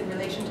argues in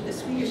relation to the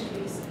Swedish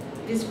case,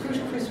 it is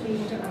crucial for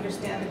Sweden to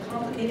understand the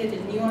complicated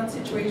and nuanced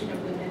situation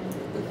of women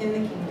within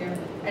the kingdom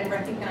and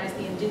recognize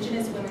the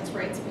indigenous women's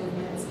rights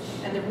movements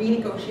and the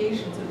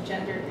renegotiations of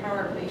gendered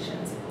power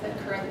relations that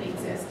currently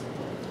exist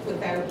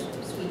without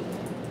Sweden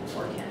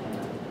or Canada.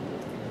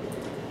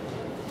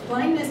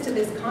 Blindness to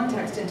this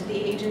context and to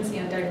the agency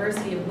and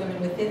diversity of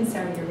women within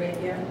Saudi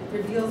Arabia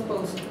reveals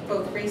both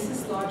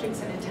racist logics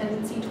and a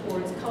tendency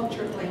towards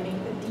culture blaming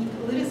that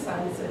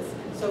depoliticizes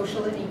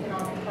social and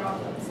economic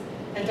problems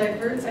and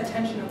diverts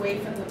attention away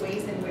from the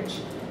ways in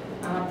which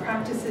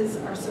practices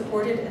are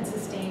supported and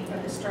sustained by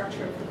the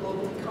structure of the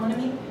global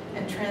economy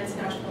and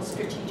transnational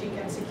strategic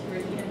and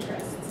security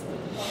interests.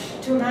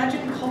 To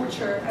imagine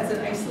culture as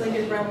an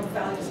isolated realm of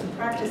values and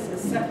practices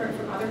separate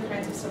from other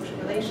kinds of social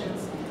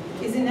relations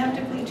is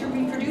inevitably to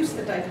reproduce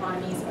the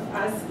dichotomies of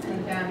us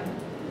and them,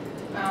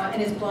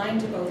 and is blind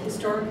to both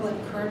historical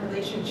and current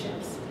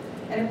relationships.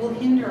 And it will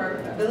hinder our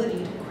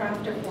ability to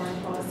craft a foreign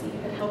policy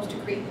that helps to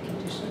create the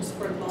conditions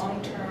for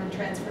long-term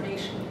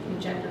transformation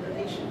in gender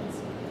relations.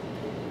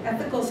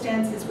 Ethical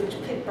stances which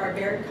pit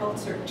barbaric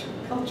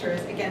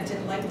cultures against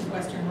enlightened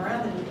Western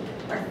morality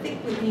are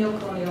thick with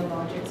neo-colonial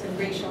logics and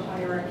racial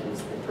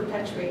hierarchies that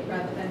perpetuate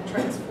rather than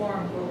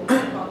transform global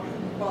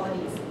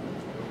inequalities.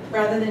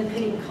 Rather than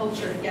pitting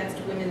culture against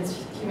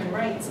women's human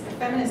rights, a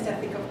feminist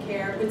ethic of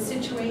care would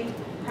situate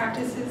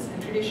practices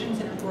and traditions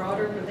in a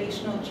broader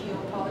relational,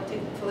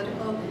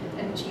 geopolitical,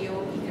 and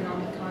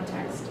geo-economic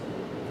context.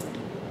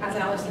 As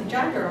Alison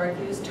Jagger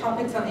argues,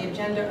 topics on the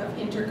agenda of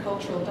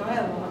intercultural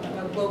dialogue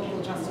about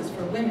global justice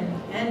for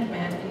women and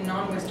men in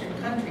non-Western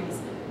countries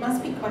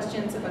must be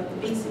questions about the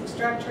basic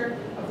structure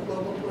of the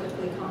global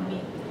political economy,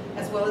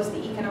 as well as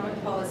the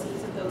economic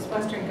policies of those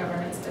Western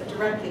governments that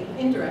directly,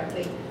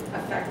 indirectly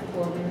affect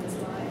poor women's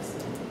lives.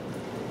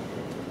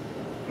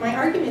 My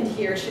argument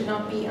here should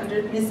not be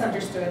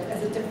misunderstood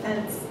as a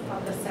defense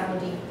of the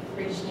Saudi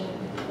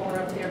regime or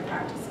of their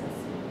practices.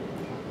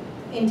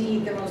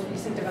 Indeed, the most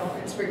recent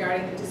developments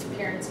regarding the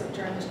disappearance of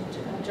journalist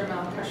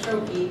Jamal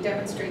Khashoggi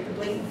demonstrate the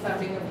blatant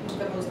flouting of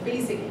the most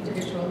basic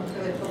individual and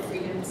political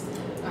freedoms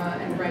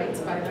and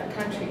rights by that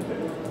country.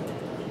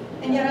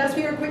 And yet, as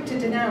we are quick to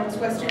denounce,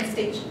 Western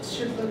states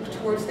should look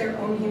towards their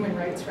own human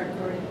rights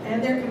record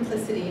and their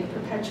complicity in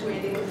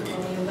perpetuating the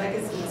colonial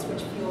legacies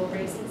which fuel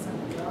racism.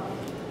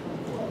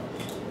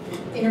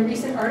 In a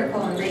recent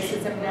article on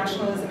racism,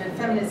 nationalism, and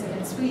feminism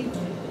in Sweden,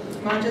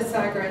 Manja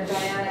Sagar and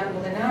Diana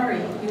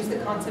Molinari used the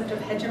concept of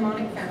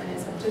hegemonic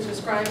feminism to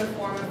describe a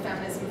form of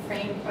feminism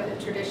framed by the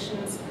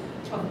traditions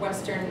of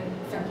Western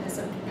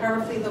feminism,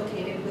 powerfully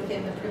located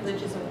within the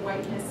privileges of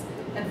whiteness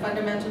and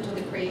fundamental to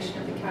the creation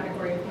of the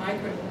category of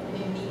migrant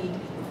women in need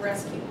of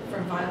rescue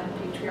from violent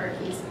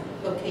patriarchies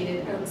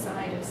located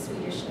outside of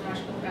Swedish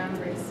national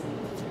boundaries.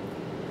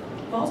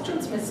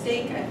 Wallström's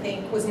mistake, I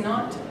think, was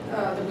not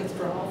the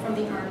withdrawal from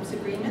the arms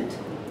agreement.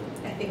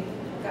 I think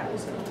that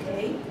was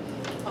okay,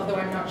 although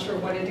I'm not sure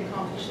what it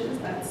accomplishes,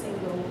 that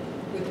single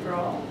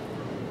withdrawal.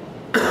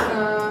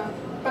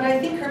 But I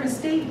think her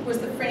mistake was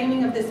the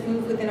framing of this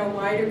move within a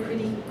wider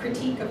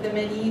critique of the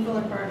medieval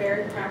and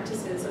barbaric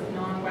practices of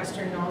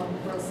non-Western,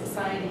 non-liberal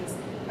societies,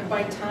 and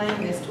by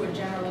tying this to a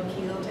general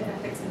appeal to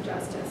ethics and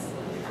justice.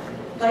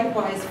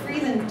 Likewise,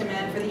 Freeland's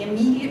demand for the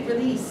immediate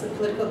release of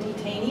political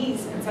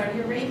detainees in Saudi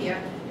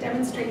Arabia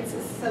demonstrates a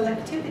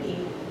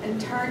selectivity and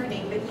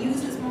targeting that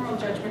uses moral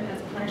judgment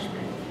as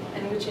punishment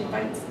and which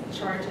invites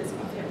charges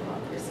of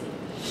hypocrisy.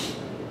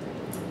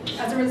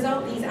 As a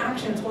result, these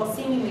actions, while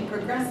seemingly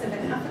progressive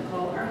and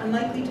ethical, are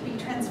unlikely to be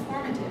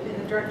transformative in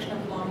the direction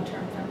of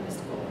long-term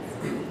feminist goals.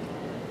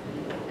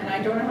 And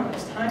I don't know how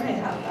much time I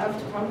have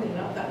left, probably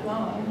not that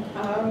long.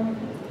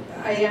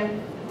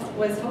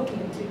 Was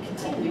hoping to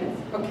continue,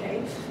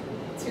 okay,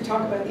 to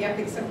talk about the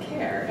ethics of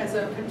care as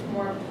a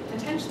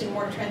potentially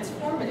more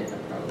transformative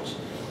approach,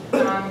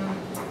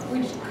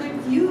 which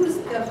could use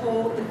the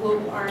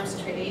global arms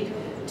trade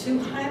to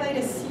highlight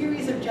a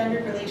series of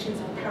gendered relations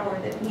of power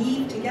that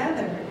weave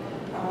together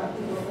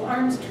the global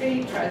arms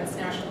trade,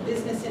 transnational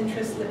business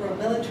interests, liberal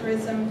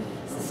militarism,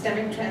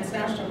 systemic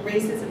transnational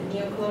racism,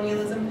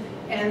 neocolonialism,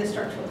 and the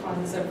structural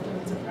causes of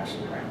women's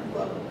oppression around the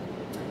globe.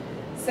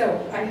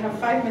 So I have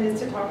 5 minutes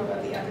to talk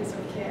about the ethics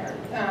of care.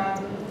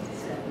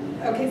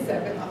 Okay,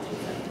 7. I'll take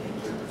 7.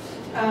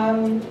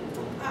 Thank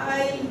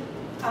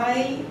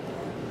you.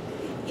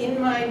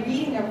 In my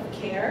reading of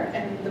care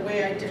and the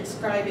way I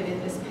describe it in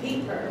this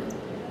paper,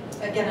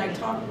 again, I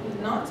talk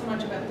not so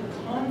much about the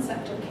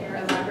concept of care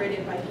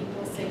elaborated by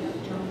people, say,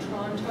 like Joan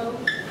Tronto,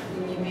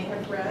 whom you may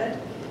have read,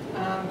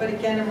 but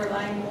again, I'm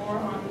relying more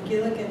on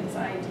Gilligan's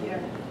idea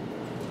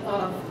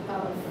of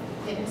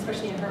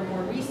especially in her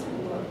more recent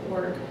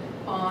work,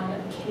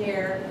 on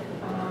care,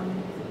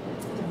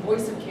 the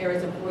voice of care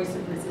as a voice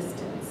of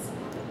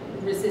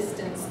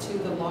resistance to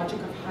the logic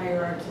of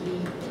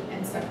hierarchy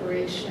and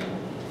separation,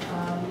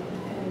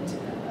 and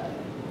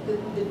the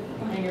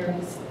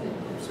binaries, the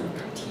sort of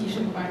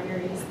Cartesian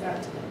binaries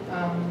that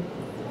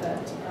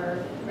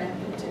are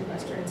rampant in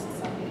Western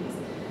societies.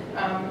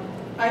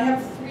 I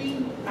have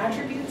 3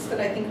 attributes that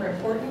I think are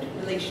important: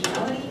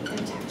 relationality,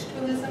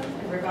 contextualism,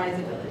 and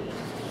revisability.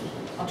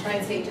 I'll try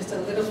and say just a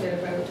little bit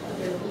about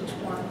each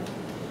one.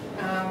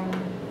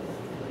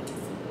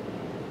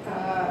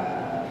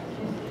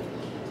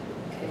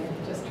 Okay,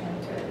 I'm just trying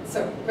to. So,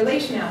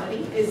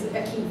 relationality is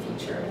a key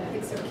feature of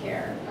ethics of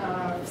care.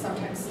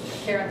 Sometimes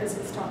care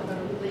ethicists talk about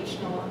a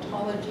relational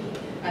ontology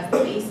as the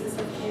basis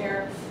of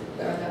care,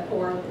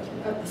 or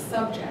of the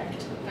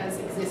subject as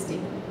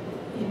existing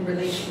in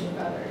relation with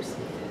others.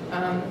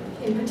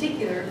 In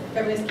particular,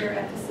 feminist care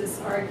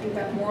ethicists argue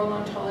that moral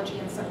ontology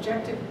and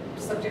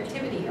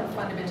subjectivity are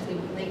fundamentally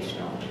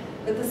relational,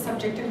 that the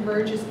subject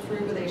emerges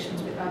through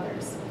relations with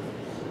others.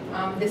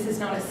 This is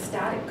not a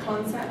static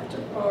concept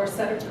or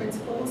set of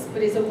principles,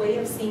 but is a way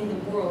of seeing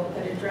the world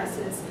that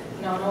addresses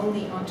not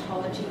only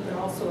ontology, but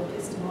also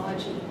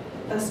epistemology.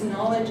 Thus,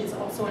 knowledge is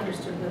also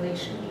understood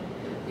relationally.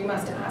 We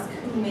must ask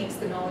who makes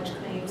the knowledge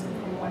claims and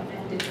from what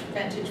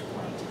vantage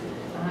point,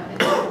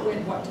 and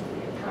with what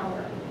degree of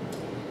power.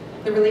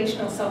 The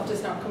relational self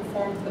does not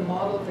conform to the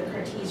model of the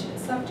Cartesian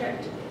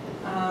subject.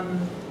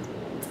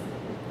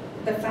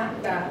 The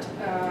fact that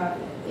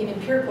in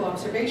empirical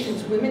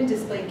observations, women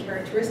display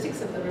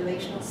characteristics of the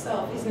relational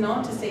self is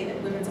not to say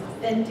that women's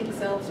authentic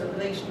selves are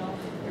relational,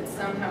 but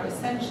somehow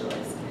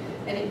essentialist,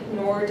 and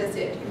nor does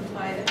it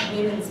imply that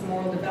women's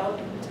moral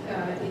development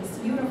is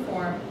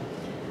uniform.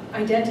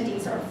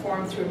 Identities are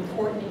formed through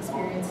important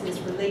experiences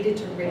related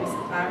to race,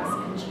 class,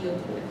 and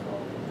geopolitical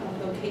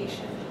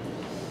location.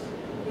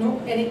 No,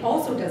 and it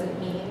also doesn't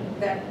mean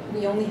that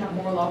we only have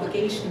moral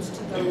obligations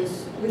to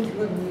those with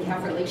whom we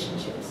have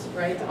relationships,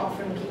 right?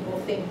 Often people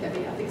think that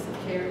the ethics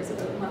of care is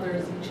about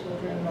mothers and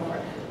children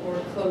or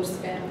close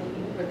family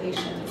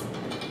relations.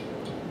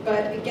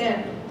 But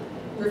again,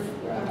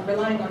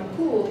 relying on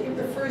Poole, it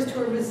refers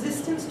to a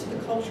resistance to the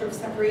culture of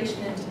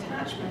separation and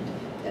detachment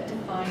that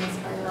defines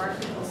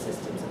hierarchical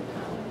systems of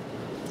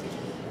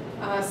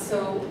power.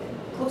 So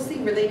closely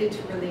related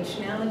to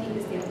relationality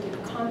is the idea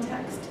of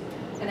context.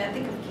 An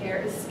ethic of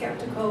care is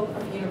skeptical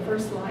of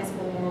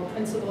universalizable moral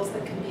principles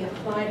that can be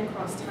applied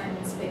across time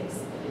and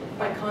space.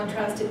 By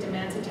contrast, it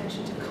demands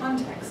attention to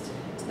context,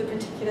 to the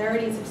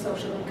particularities of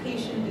social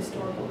location,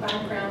 historical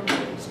background,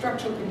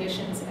 structural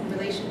conditions, and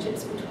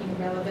relationships between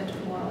relevant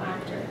moral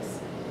actors.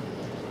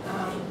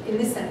 In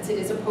this sense, it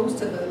is opposed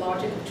to the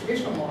logic of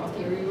traditional moral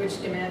theory,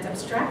 which demands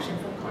abstraction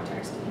from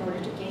context in order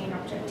to gain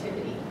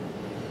objectivity.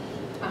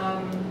 Okay.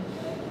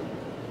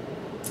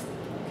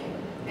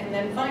 And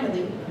then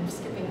finally, I'm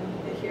skipping a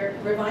little bit here,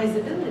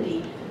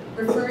 revisability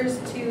refers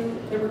to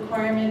the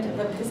requirement of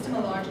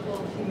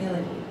epistemological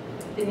humility,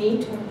 the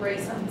need to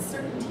embrace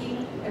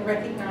uncertainty and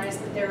recognize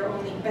that there are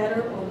only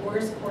better or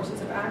worse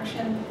courses of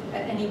action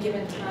at any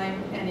given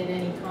time and in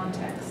any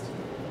context.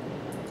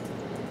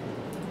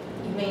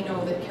 You may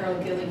know that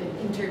Carol Gilligan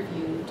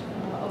interviewed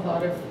a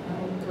lot of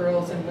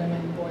girls and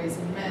women, boys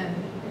and men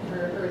in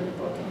her early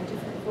book in a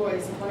different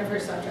voice. And one of her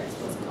subjects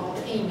was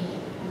called Amy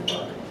in the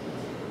book.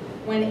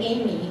 When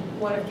Amy,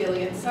 one of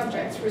Gilligan's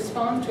subjects,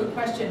 responds to a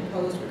question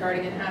posed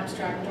regarding an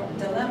abstract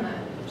dilemma,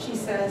 she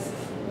says,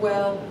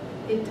 well,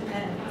 it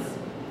depends.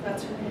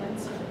 That's her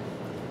answer.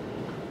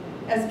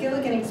 As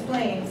Gilligan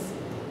explains,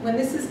 when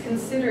this is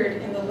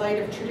considered in the light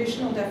of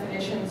traditional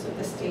definitions of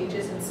the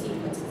stages and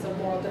sequences of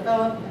moral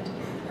development,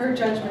 her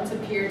judgments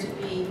appear to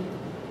be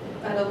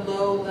at a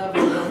low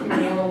level of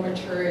moral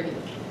maturity.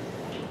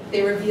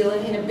 They reveal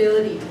an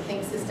inability to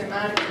think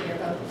systematically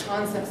about the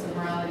concepts of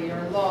morality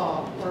or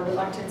law, or a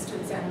reluctance to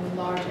examine the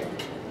logic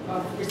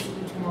of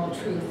received moral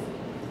truth.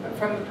 But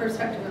from the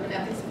perspective of an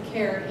ethics of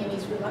care,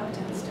 Amy's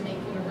reluctance to make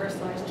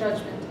universalized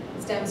judgment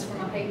stems from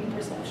a heightened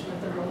perception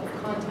of the role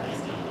of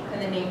context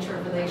and the nature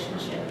of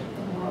relationship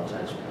in moral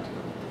judgment.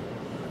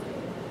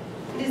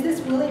 It is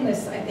this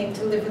willingness, I think,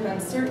 to live with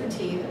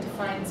uncertainty that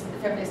defines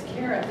feminist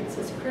care ethics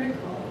as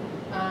critical,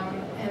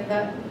 and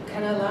that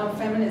can allow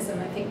feminism,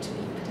 I think, to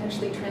be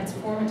potentially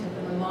transformative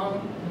in the long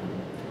run.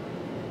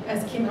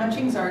 As Kim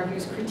Hutchings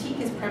argues, critique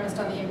is premised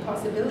on the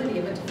impossibility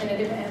of a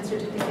definitive answer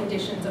to the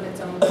conditions of its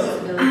own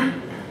possibility,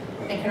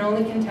 and can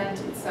only content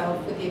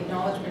itself with the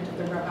acknowledgement of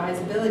the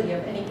revisability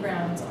of any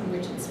grounds on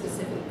which its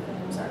specific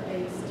claims are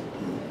based.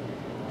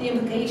 The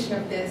implication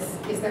of this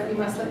is that we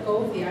must let go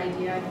of the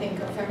idea, I think,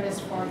 of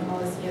feminist foreign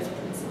policy as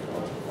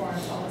principled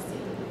foreign policy.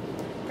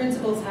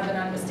 Principles have an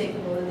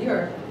unmistakable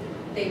allure.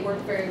 They work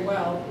very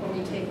well when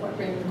we take what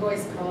Raymond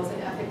Goyce calls an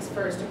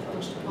ethics-first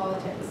approach to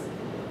politics,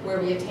 where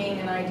we attain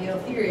an ideal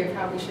theory of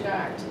how we should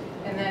act,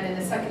 and then in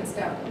the second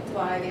step,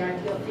 apply the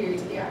ideal theory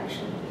to the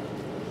action.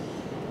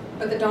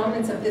 But the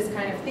dominance of this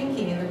kind of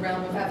thinking in the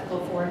realm of ethical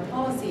foreign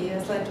policy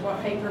has led to a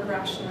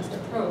hyper-rationalist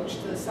approach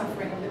to the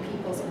suffering of the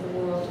peoples of the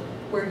world,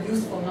 where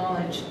useful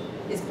knowledge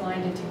is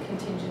blinded to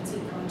contingency,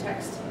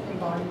 context,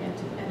 embodiment,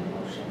 and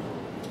emotion.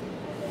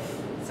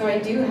 So I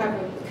do have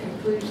a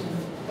conclusion,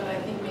 but I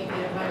think maybe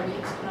if I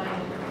reach my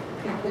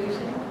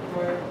conclusion,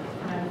 or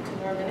 2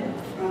 more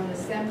minutes. From the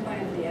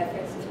standpoint of the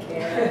ethics of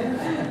care,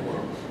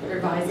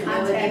 Revisability.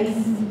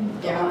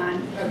 context, go Yeah.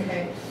 on.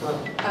 Okay.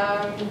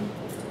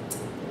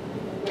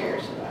 Where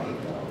should I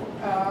go?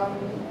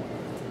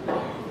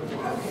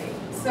 Okay.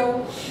 So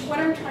what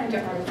I'm trying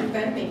to argue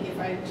then, maybe if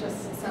I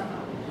just sum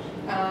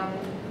up,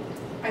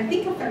 I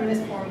think a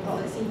feminist foreign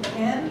policy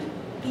can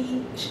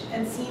be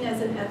and seen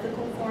as an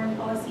ethical foreign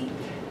policy,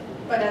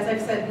 but as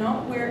I've said,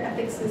 not where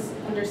ethics is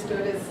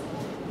understood as,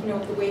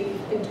 the way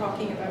we've been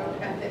talking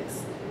about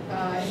ethics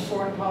in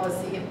foreign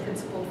policy and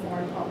principled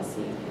foreign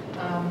policy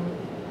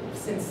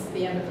since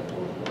the end of the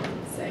Cold War,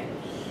 say.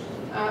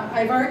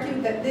 I've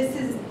argued that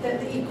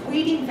that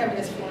equating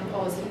feminist foreign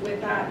policy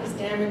with that is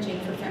damaging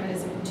for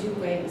feminism in 2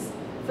 ways.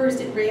 First,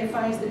 it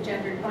reifies the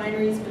gendered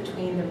binaries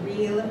between the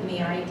real and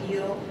the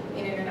ideal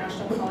in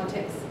international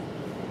politics.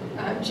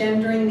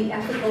 Gendering the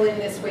ethical in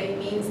this way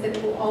means that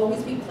it will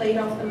always be played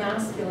off the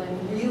masculine,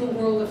 real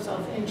world of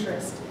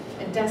self-interest,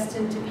 and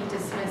destined to be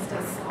dismissed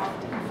as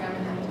soft and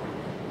feminine.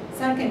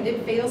 Second,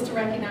 it fails to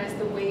recognize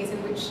the ways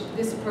in which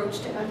this approach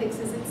to ethics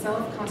is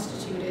itself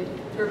constituted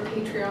through a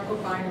patriarchal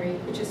binary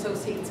which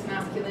associates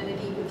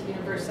masculinity with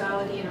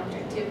universality and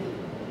objectivity,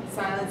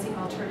 silencing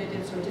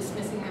alternatives or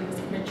dismissing them as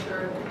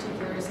immature,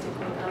 particularistic,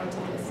 or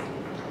relativist.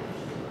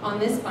 On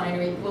this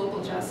binary,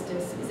 global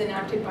justice is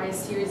enacted by a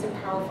series of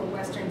powerful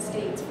Western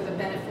states for the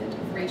benefit of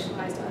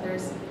racialized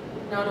others.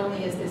 Not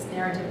only is this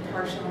narrative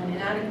partial and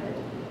inadequate,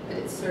 but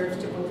it serves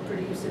to both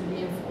produce and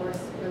reinforce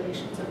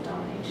relations of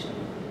domination.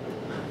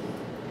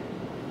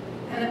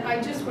 And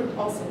I just would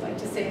also like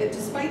to say that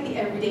despite the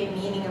everyday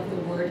meaning of the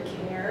word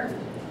care,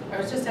 I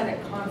was just at a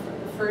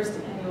conference, the first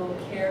annual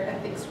Care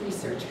Ethics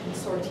Research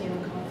Consortium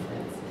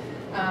conference,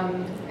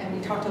 And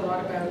we talked a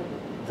lot about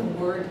the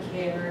word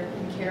care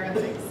and care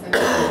ethics and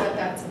what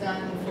that's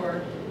done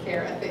for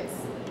care ethics.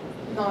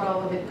 Not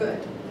all of it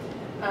good.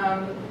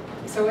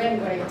 So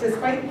anyway,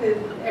 despite the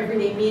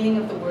everyday meaning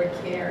of the word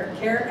care,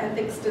 care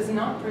ethics does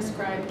not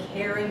prescribe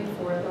caring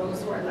for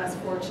those who are less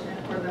fortunate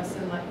or less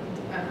enlightened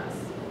than us.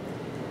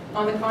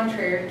 On the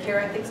contrary, care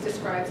ethics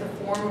describes a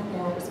form of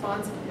moral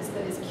responsiveness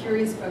that is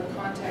curious about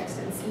context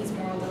and sees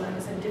moral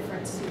dilemmas and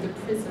difference through the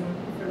prism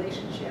of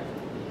relationship.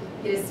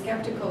 It is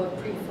skeptical of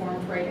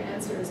preformed right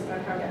answers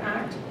about how to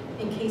act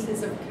in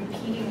cases of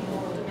competing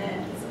moral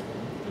demands,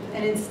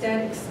 and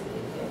instead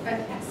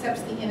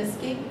accepts the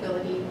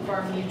inescapability of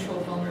our mutual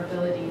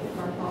vulnerability, of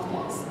our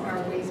bodies,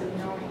 our ways of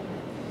knowing.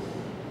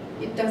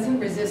 It doesn't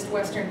resist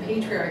Western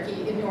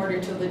patriarchy in order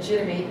to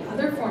legitimate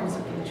other forms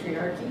of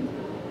patriarchy,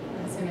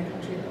 as in a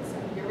country like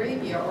Saudi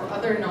Arabia, or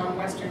other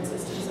non-Western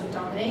systems of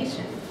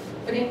domination,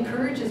 but it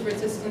encourages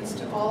resistance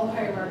to all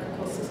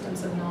hierarchical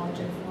systems of knowledge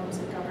and forms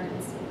of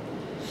governance.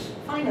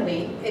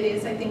 Finally, it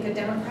is, I think, a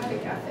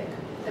democratic ethic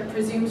that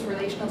presumes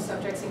relational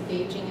subjects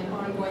engaging in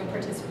ongoing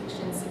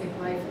participation in civic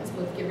life as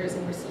both givers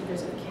and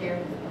receivers of care.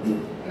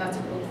 And that's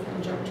a quote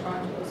from Joan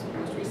Toronto's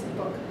most recent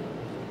book.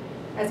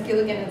 As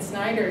Gilligan and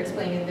Snyder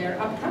explain in their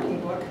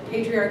upcoming book,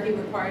 patriarchy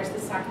requires the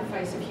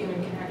sacrifice of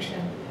human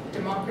connection.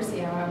 Democracy,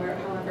 however,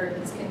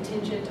 is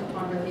contingent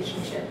upon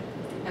relationship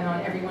and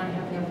on everyone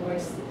having a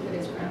voice that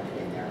is grounded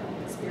in their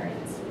own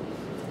experience.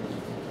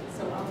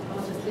 So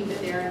I'll just leave it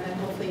there, and then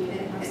hopefully we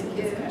can have some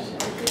discussion.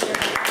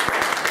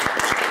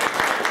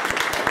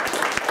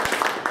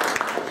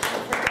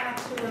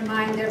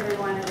 Remind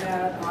everyone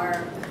about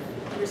our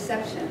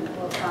reception that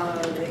will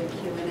follow the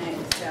Q&A.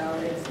 So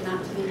it's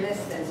not to be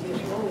missed as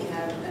usual. We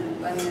have an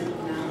abundant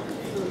amount of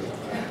food.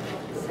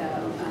 So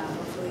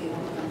hopefully you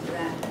will come to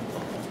that.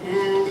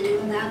 And we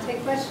will now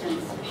take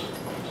questions.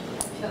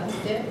 Shall I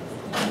sit?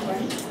 Shall I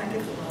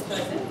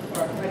sit?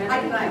 Or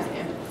whatever you like.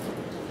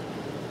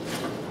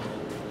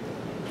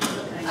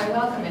 I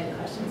welcome any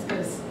questions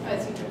because,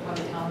 as you could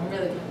probably tell, I'm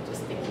really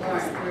just thinking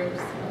this through.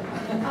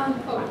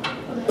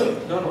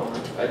 No,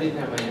 I didn't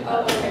have my hand.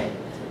 Oh, okay.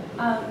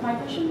 My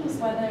question was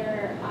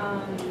whether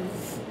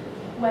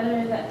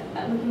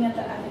that looking at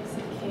the ethics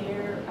of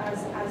care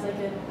as like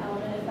an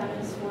element of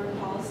feminist foreign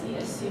policy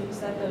assumes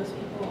that those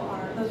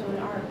women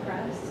are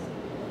oppressed.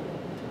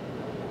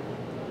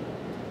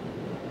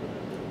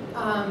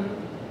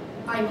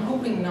 I'm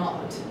hoping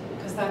not,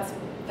 because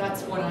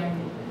that's what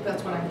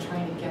I'm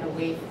trying to get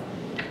away from.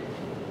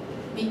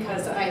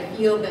 Because I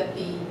feel that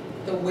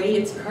the way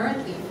it's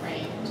currently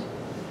framed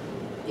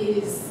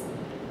is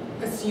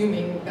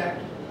assuming that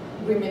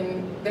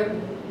women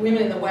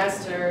in the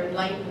West are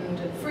enlightened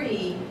and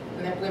free,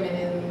 and that women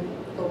in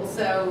the Global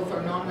South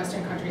or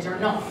non-Western countries are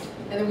not.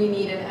 And then we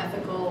need an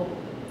ethical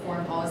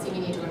foreign policy. We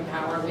need to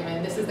empower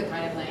women. This is the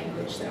kind of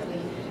language that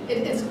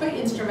it's quite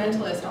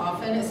instrumentalist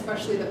often,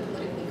 especially the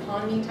political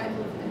economy type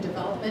of and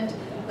development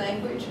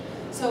language.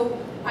 So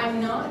I'm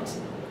not.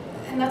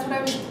 And that's what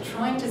I was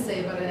trying to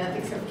say about an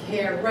ethics of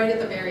care right at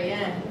the very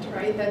end,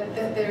 right? That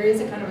there is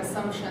a kind of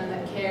assumption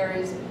that care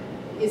is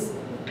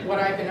what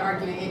I've been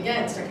arguing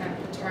against, a kind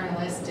of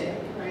paternalistic,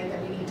 right?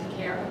 That we need to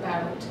care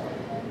about.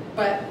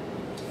 But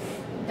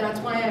that's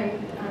why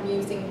I'm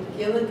using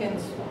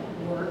Gilligan's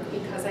work,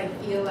 because I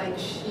feel like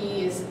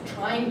she is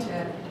trying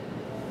to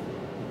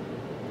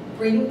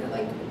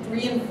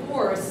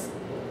reinforce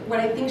what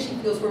I think she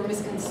feels were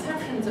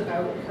misconceptions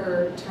about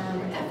her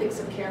term ethics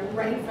of care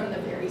right from the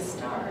very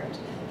start.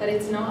 That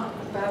it's not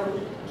about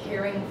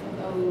caring for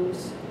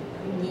those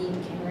who need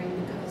caring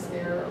because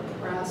they're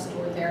oppressed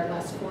or they're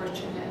less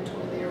fortunate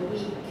or they're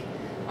weak.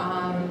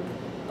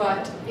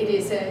 But it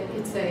is an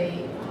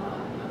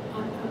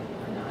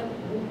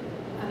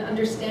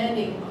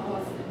understanding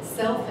of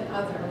self and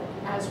other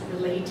as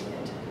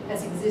related,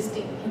 as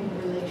existing in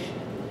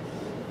relation.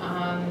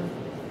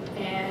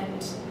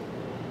 And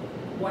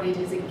what it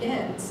is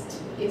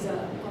against is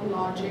a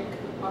logic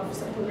of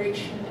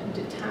separation and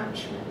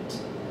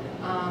detachment,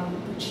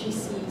 which she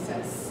sees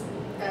as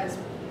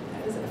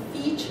a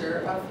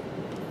feature of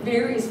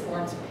various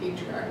forms of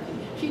patriarchy.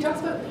 She talks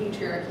about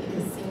patriarchy in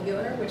the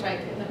singular, which I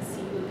can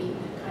see would be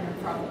kind of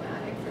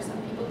problematic for some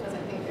people, because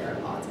I think there are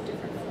lots of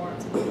different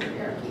forms of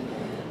patriarchy.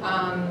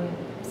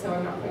 So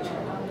I'm not quite sure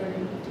how I'm going to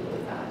deal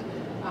with that.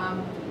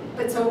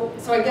 But so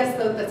I guess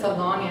that's a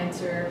long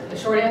answer. The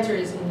short answer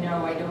is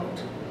no, I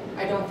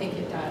don't think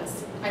it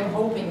does. I'm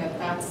hoping that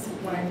that's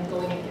what I'm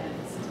going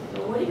against.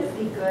 But wouldn't it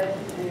be good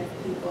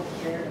if people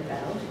cared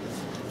about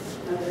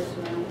others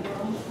around the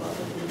world? What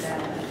would be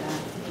bad about that?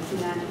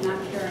 Not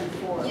caring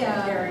for,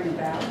 but caring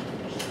about,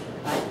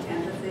 like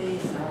empathy,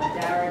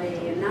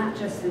 solidarity, and not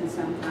just in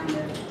some kind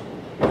of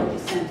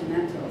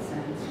sentimental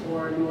sense,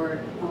 or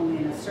nor only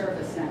in a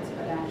service sense,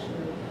 but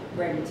actually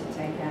ready to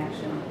take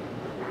action.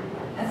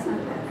 That's not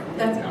a bad thing.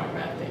 That's not a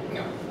bad thing.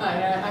 No,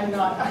 I'm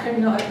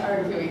not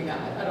arguing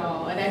that at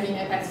all. And I mean,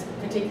 that's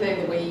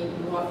particularly the way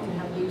you often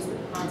have used the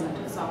concept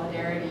of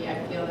solidarity.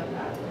 I feel that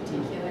that's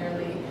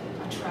particularly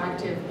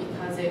attractive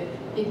because it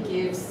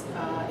gives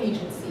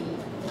agency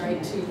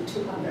right,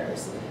 to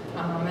others.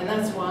 And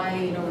that's why,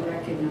 you know,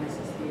 Recognizes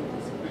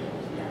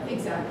the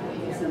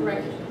exactly, It's yeah, a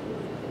right.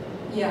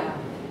 Yeah,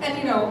 and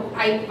you know,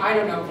 I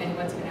don't know if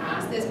anyone's going to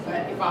ask this,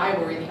 but if I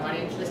were in the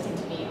audience listening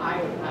to me,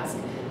 I would ask,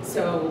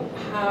 so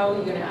how are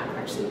you going to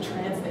actually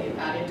translate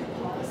that into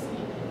policy?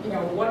 You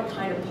know, what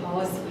kind of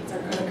policies are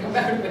going to come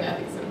out of an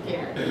ethics of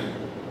care?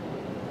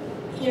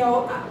 You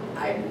know,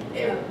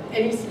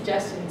 any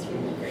suggestions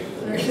would be great.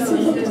 Maybe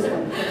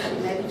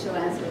she'll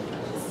answer it.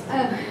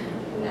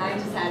 I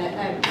just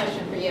had a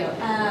question for you.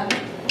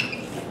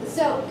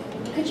 So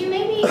could you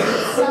maybe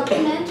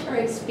supplement or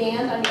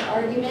expand on your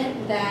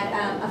argument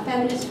that a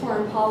feminist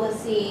foreign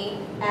policy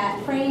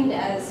framed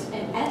as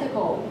an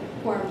ethical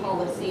foreign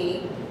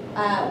policy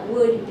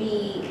would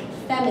be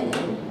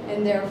feminine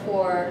and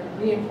therefore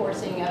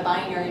reinforcing a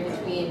binary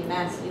between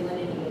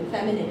masculinity and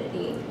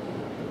femininity?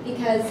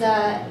 Because,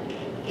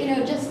 you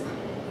know, just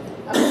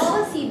a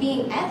policy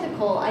being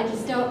ethical, I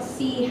just don't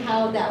see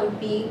how that would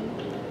be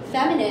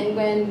feminine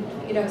when,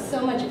 you know,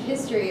 so much of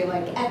history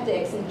like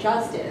ethics and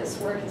justice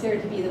were considered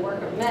to be the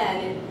work of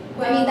men. And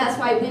well, I mean, that's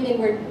why women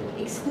were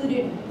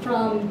excluded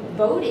from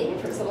voting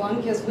for so long,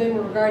 because women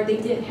were regarded,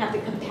 they didn't have the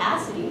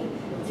capacity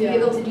to be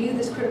able to do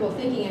this critical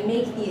thinking and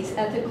make these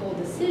ethical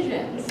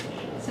decisions.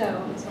 So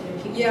I'm just wondering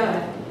if you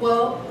could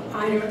well,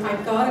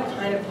 I've got a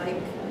kind of like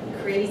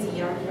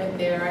crazy argument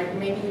there.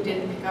 Maybe you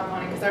didn't pick up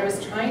on it, because I was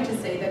trying to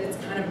say that it's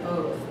kind of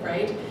both,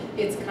 right?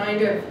 It's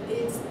kind of,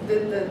 it's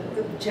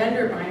the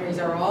gender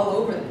binaries are all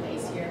over the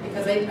place here,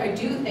 because I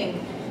do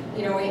think,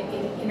 you know,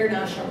 in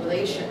international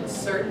relations,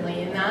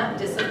 certainly in that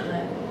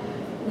discipline,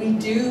 we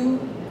do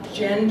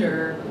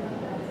gender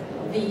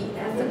the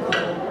ethical,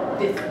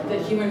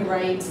 the human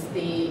rights,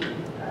 the,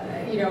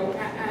 you know,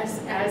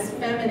 as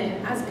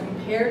feminine, as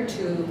compared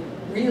to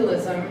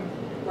realism,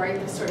 right,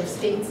 the sort of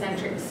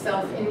state-centric,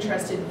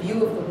 self-interested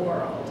view of the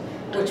world,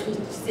 which we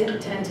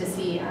tend to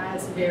see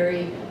as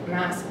very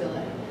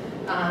masculine.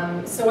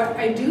 So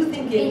I do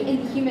think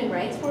in the human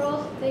rights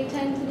world, they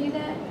tend to do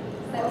that?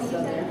 Is that what you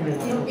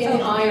said? In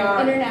IR,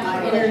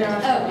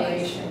 international Okay.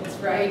 relations,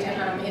 right,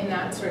 in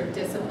that sort of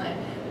discipline.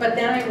 But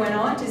then I went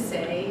on to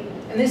say,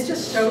 and this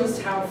just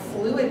shows how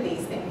fluid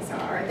these things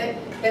are, that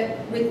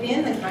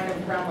within the kind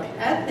of realm of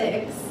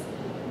ethics,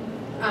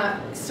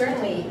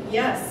 certainly,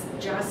 yes,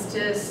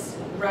 justice,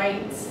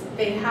 rights,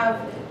 they have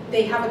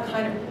a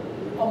kind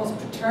of almost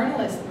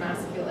paternalist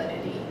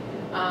masculinity,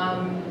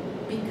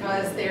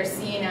 because they're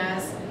seen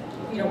as,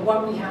 you know,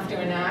 what we have to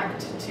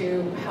enact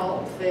to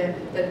help the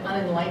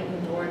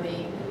unenlightened or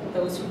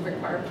those who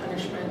require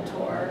punishment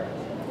or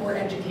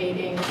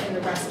educating in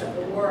the rest of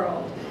the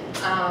world.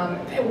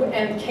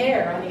 And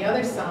care on the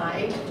other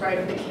side, right,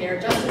 of the care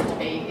justice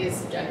debate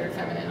is gendered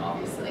feminine,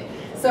 obviously.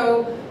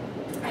 So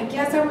I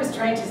guess I was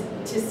trying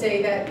to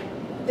say that,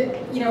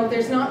 you know,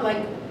 there's not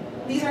like,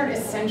 these aren't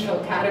essential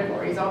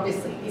categories,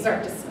 obviously. These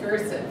are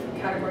discursive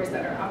categories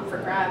that are up for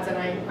grabs, and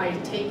I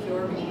take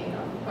your reading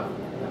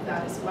of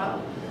that as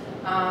well.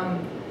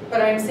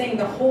 But I'm saying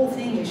the whole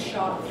thing is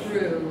shot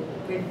through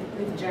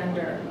with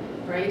gender,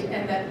 right?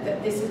 And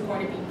that this is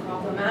going to be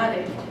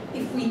problematic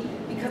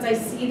because I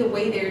see the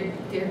way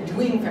they're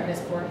doing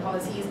feminist foreign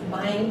policy is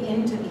buying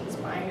into these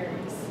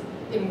binaries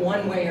in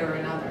one way or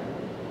another,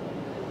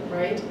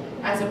 right?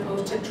 As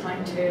opposed to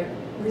trying to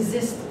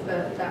resist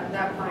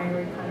that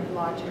binary kind of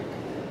logic.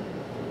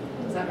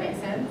 Does that make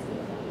sense?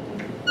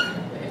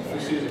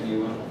 Susan,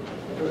 you want?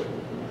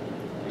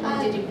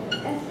 Did you?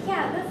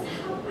 Yeah, that's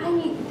how, I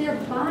mean, they're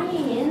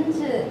buying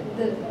into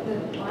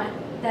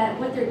that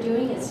what they're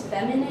doing is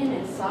feminine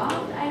and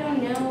soft. I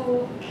don't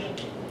know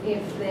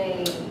if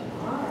they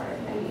are.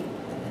 I mean,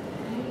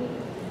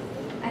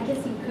 I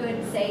guess you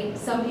could say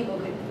some people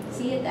could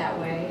see it that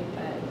way,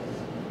 but.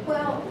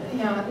 Well,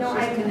 yeah, no,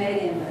 She's I'm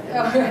Canadian.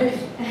 Oh, right.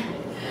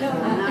 No,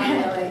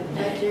 not really,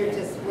 but you're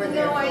just, we're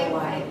there for a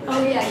while.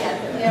 Oh,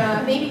 yeah.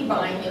 Yeah, maybe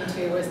buying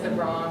into is the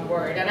wrong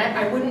word. And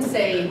I wouldn't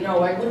say, no,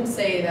 I wouldn't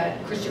say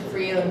that Christian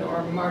Freeland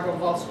or Margot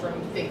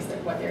Wallström thinks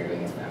that what they're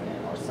doing is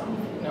feminine or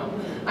something. No,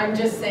 I'm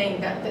just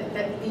saying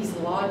that these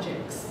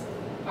logics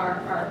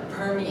are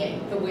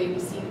permeate the way we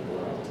see the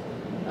world,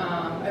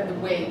 and the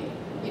way,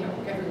 you know,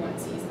 everyone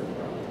sees the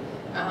world.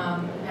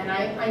 And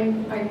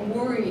I'm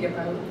worried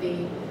about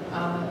the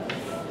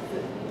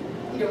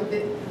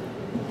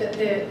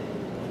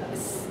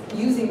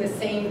using the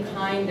same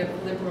kind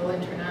of liberal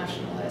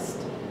internationalist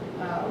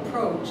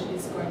approach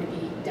is going to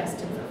be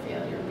destined for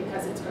failure,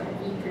 because it's going to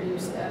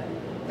reproduce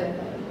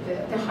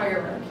the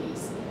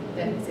hierarchies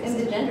that exist. And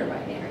the gender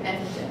binary.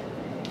 And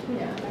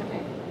yeah.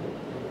 Okay.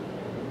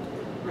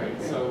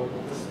 Right, so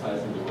this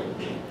ties into what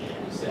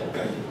you said,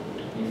 right?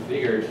 You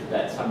figured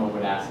that someone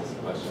would ask this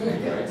question,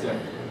 right? So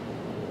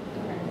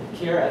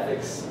care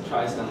ethics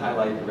tries to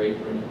highlight the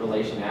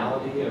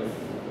relationality of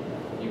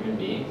human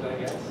beings, I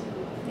guess.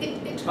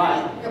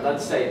 But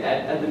let's say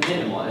at the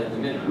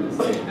minimum, it's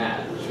saying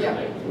that,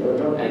 surely.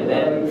 And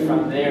then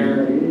from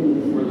there,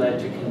 we're led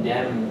to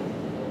condemn,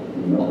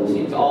 it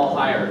seems, all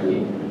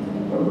hierarchy.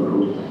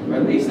 Or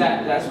at least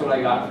that's what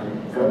I got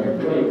from your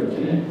paper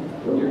today.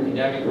 You're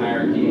condemning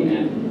hierarchy,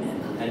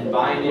 and and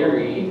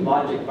binary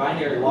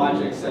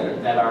logics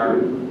that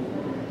are,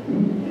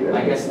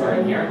 I guess, are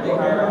inherently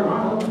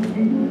hierarchical.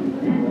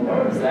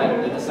 Is that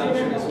an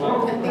assumption as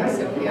well? I think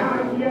so, yeah.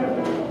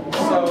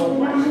 So,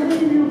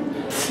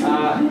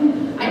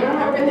 I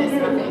remember this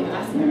happening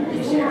last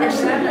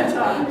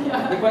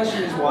night. the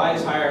question is, why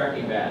is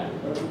hierarchy bad?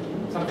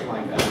 Something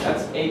like that.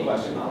 That's a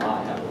question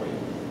I'll have for you.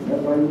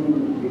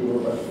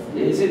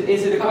 Is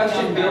it a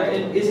question built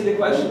in? Is it a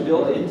question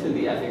built into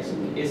the ethics?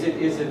 Is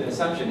it an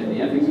assumption in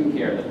the ethics of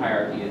care that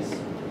hierarchy is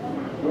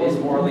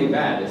morally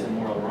bad? Is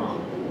immoral wrong?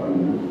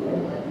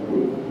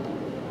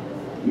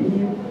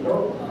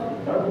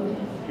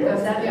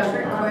 Was that a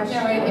trick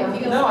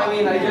question? No, I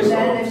mean, I just. And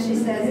then if she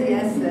says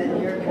yes,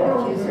 then you're going to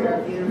accuse her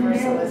of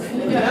universalist.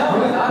 No,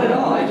 not at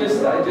all. I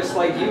just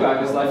like you,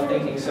 I was left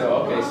thinking,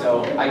 so, okay,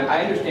 so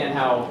I understand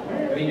how,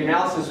 I mean, your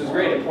analysis was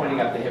great at pointing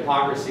up the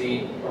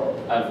hypocrisy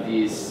of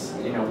these,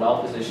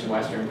 well-positioned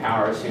Western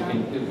powers who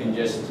can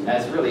just,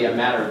 as really a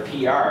matter of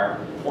PR,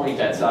 point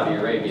at Saudi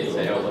Arabia and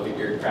say, oh, look at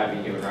your crappy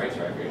human rights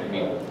record. I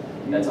mean,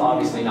 that's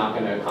obviously not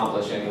going to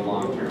accomplish any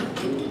long-term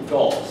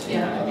goals, you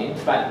know what I mean?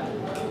 But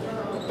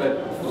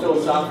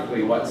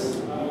philosophically, what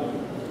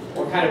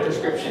kind of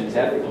prescriptions,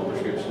 ethical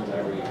prescriptions,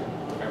 are we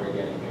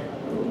getting here?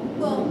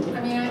 Well,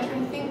 I mean, I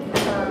think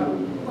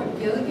what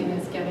Gilligan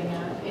is getting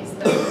at is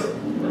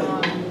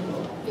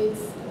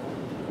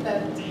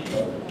that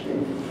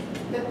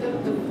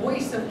the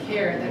voice of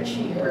care that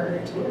she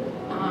heard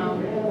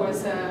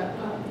was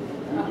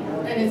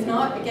and it's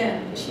not,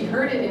 again, she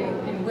heard it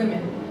in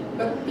women,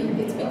 but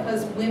it's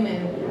because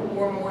women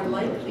were more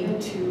likely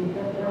to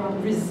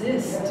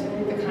resist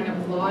the kind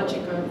of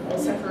logic of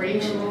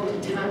separation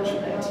and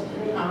detachment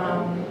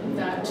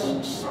that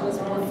was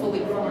more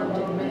fully formed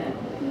in men.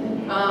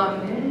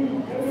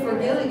 For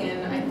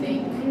Gilligan, I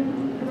think,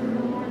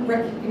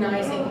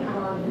 recognizing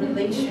our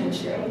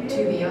relationship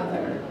to the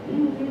other,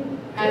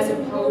 as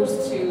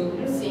opposed to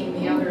seeing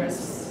the other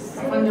as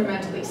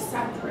fundamentally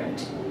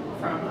separate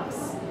from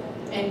us,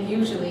 and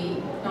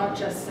usually not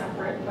just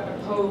separate, but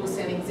opposed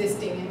and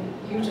existing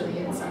usually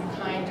in some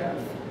kind of,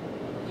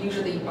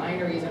 usually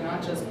binaries are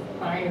not just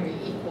binary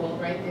equal,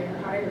 right, they're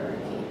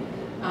hierarchy,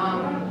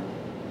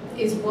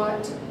 is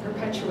what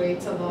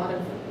perpetuates a lot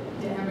of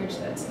damage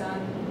that's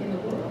done in the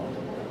world.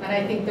 And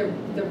I think the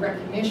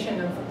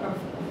recognition of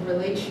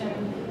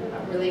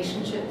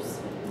relationships,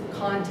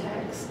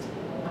 context,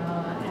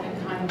 and a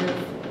kind of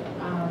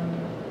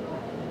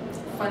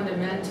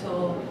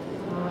fundamental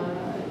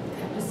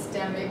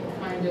epistemic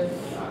kind of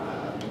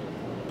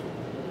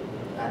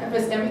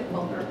epistemic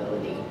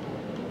vulnerability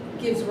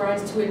gives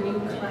rise to a new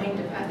kind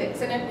of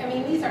ethics. And I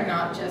mean, these are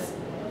not just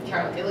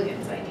Carol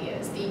Gilligan's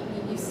ideas.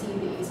 You see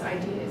these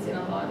ideas in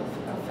a lot of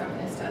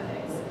feminist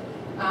ethics.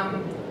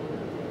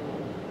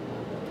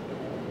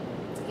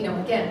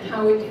 Again,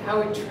 how it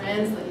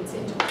translates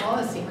into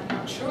policy, I'm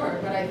not sure,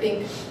 but I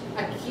think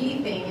a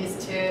key thing is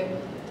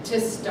to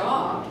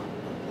stop,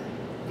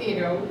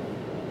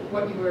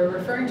 what you were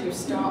referring to,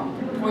 stop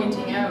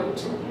pointing out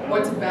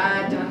what's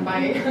bad done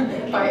by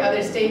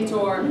other states,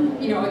 or,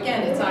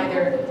 again,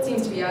 it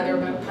seems to be either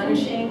about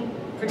punishing,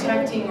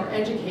 protecting, or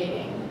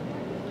educating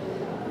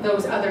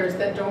those others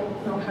that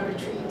don't know how to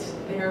treat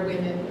their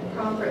women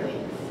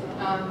properly.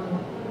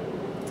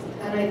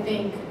 And I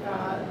think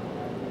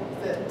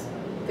that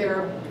there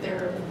are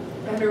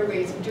better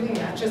ways of doing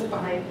that, just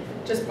by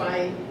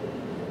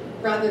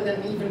rather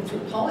than even through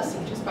policy,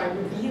 just by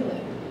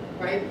revealing,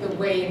 right, the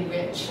way in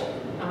which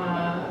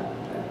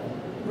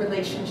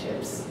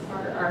relationships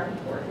are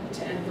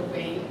important, and the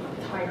way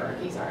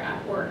hierarchies are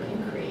at work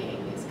in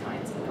creating these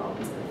kinds of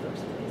problems in the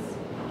first place.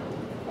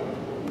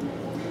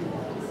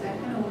 Is that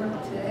going to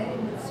work today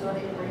with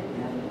Saudi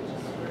Arabia,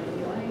 just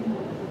revealing?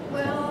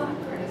 Well,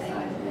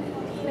 criticizing?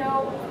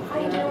 I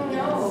don't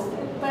know,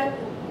 but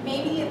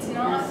maybe it's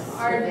not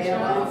our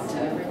job to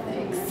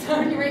fix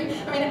Saudi Arabia.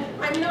 I mean,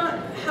 I'm not,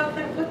 how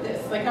can I put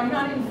this? Like, I'm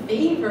not in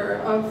favor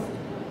of,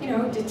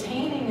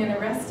 detaining and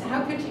arresting.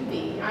 How could you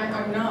be?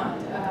 I'm not.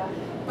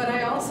 But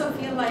I also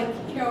feel like,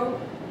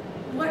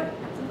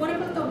 what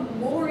about the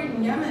war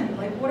in Yemen?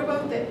 Like, what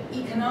about the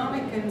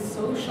economic and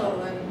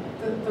social and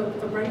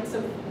the rights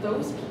of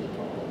those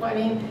people? I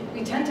mean,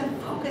 we tend to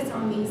focus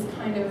on these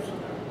kind of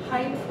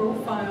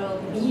high-profile,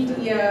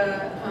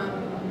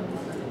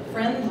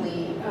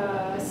 media-friendly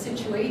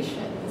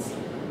situations,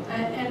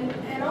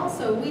 and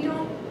also we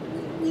don't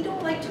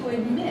like to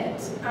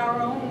admit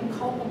our own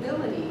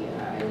culpability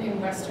in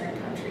Western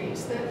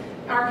countries.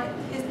 Our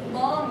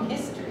long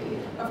history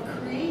of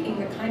creating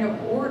the kind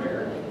of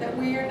order that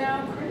we are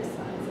now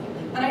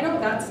criticizing. And I know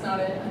that's not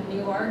a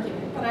new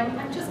argument, but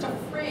I'm just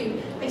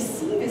afraid. I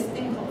see this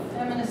thing called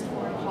feminist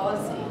foreign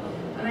policy,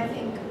 and I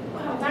think,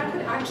 wow, that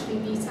could actually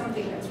be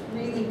something that's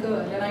really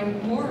good. And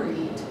I'm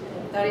worried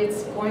that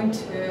it's going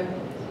to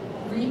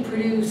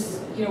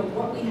reproduce,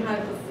 what we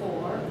had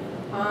before.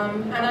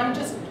 And I'm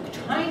just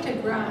trying to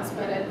grasp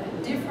at a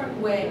different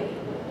way,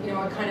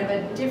 a kind of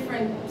a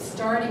different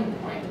starting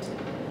point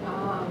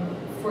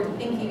for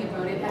thinking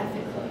about it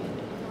ethically,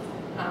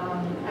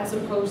 as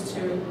opposed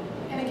to,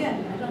 and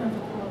again, I don't have a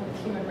problem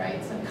with human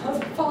rights and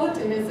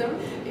cosmopolitanism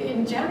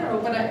in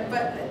general, but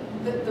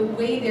the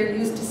way they're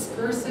used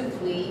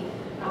discursively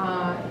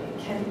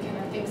can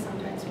I think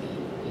sometimes be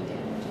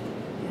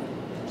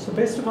damaging. So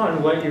based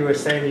upon what you were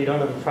saying, you don't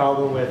have a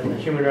problem with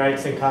human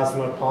rights and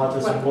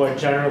cosmopolitanism more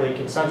generally,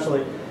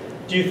 conceptually.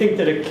 Do you think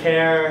that a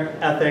care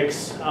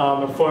ethics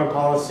of foreign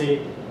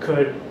policy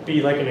could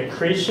be like an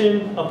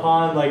accretion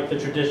upon like the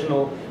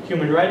traditional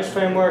human rights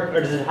framework, or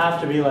does it have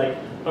to be like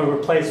a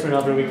replacement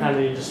of it? We kind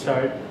of need to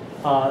start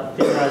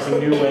theorizing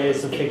new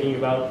ways of thinking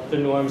about the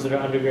norms that are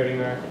undergirding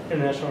our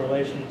international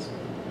relations.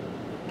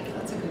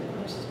 That's a good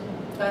question.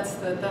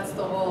 That's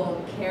the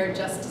whole care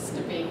justice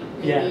debate,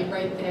 really,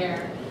 right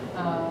there.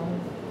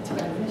 Too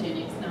bad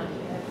Virginia's not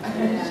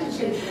here. Yeah, she's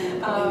been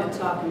giving a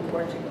talk in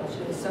Portugal.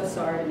 She was so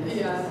sorry to miss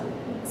this. Yeah.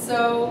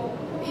 So,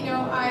 you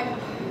know, I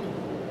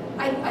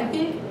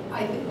think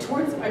I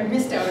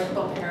missed out a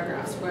couple of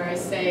paragraphs where I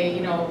say,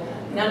 you know,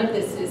 none of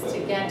this is to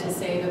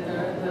say that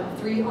the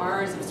 3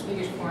 R's of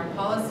Swedish foreign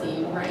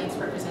policy, rights,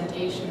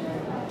 representation,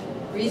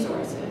 and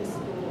resources,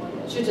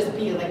 should just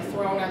be like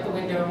thrown out the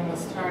window and we'll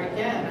start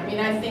again. I mean,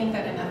 I think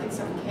that an ethics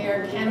of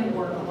care can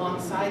work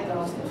alongside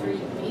those 3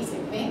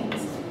 basic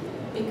things,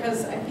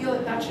 because I feel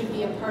that that should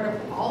be a part of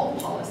all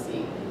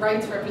policy.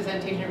 Rights,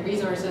 representation, and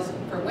resources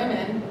for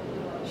women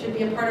should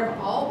be a part of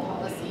all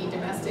policy,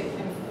 domestic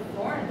and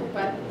foreign.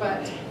 But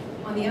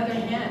on the other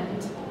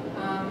hand,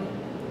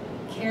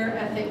 care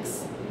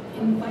ethics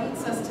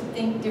invites us to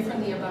think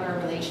differently about our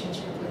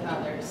relationship with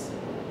others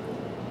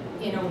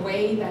in a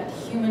way that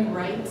human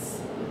rights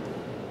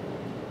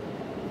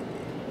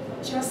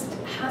just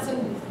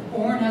hasn't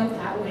borne out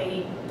that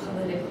way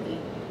politically.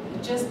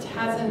 It just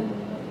hasn't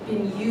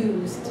been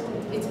used.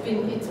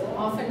 It's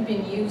often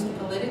been used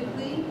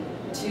politically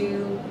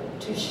to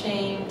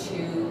shame,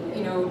 to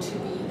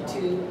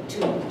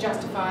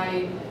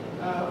justify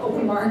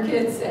open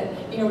markets,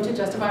 and to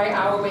justify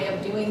our way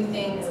of doing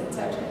things,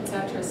 etc.,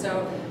 etc.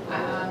 So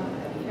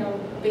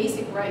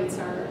basic rights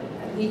are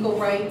legal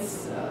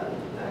rights.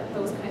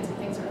 Those kinds of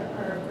things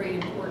are of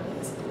great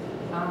importance.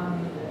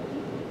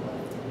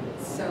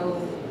 So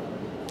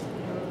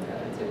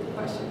that's a good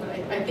question, but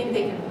I think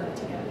they can work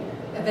together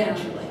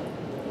eventually.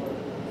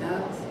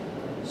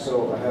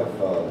 So I have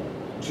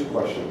 2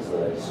 questions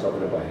that I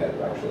discovered in my head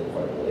are actually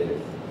quite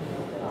related.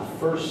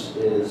 First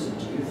is,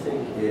 do you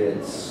think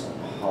it's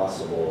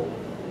possible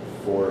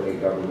for a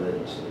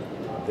government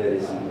that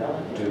is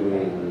not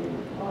doing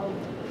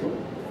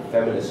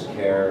feminist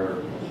care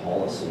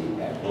policy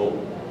at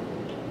home,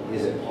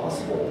 is it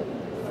possible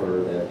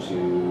for them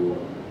to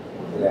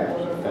enact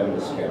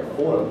feminist care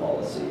foreign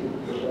policy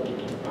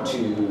to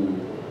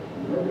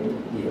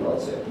even,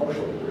 let's say, a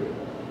partial degree?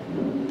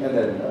 And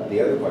then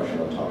the other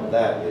question on top of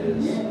that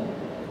is,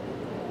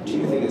 do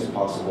you think it's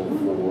possible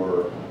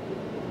for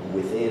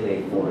within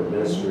a foreign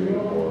ministry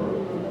or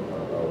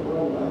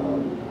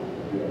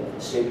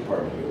State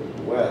Department here in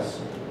the US,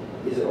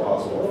 is it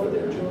possible for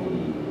there to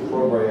be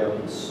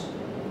programs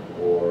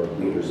or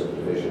leaders of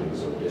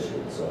divisions or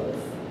districts of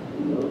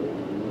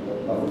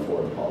a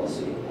foreign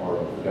policy or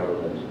of the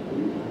government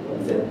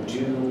that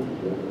do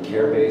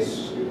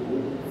care-based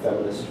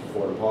feminist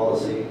foreign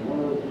policy,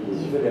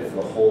 even if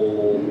the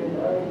whole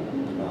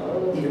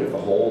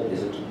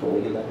isn't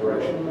going in that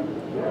direction?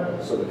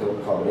 So the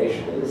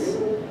combination is,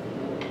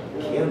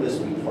 can this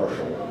be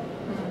partial,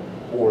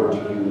 or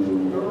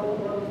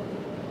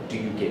do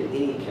you get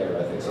any care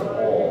ethics at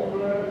all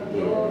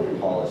in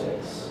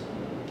politics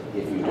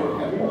if you don't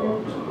have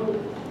one?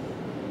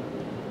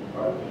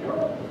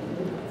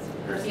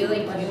 I feel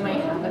like you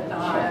might have a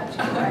thought.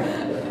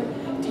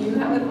 Do you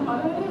have a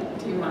thought on it?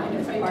 Do you mind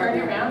if I turn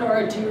it around, or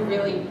are you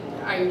really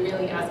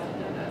asking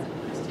that as a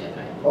question?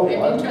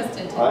 I'm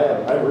interested.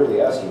 I'm really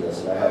asking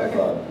this, and I have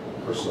a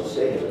personal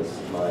stake in this.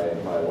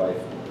 My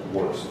wife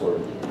works for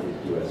the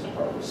U.S.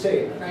 Department of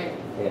State, right,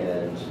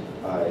 and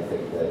I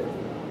think that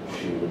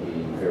she would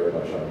be very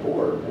much on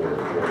board with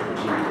the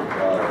critique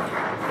of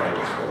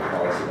feminist foreign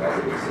policy as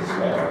it exists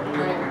now,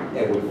 right,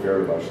 and would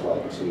very much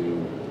like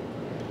to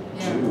do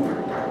a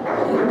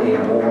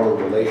more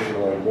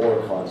relational,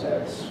 more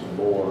context,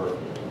 more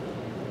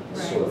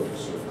sort of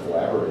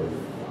collaborative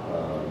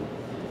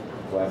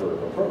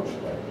approach,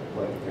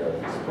 like the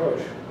Carleton's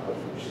approach.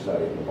 She's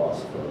not even the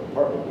boss of her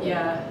department.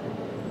 Yeah.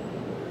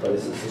 But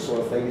is this the sort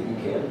of thing that you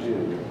can do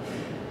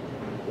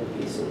in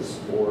pieces,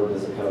 or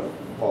does it kind of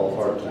fall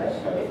apart to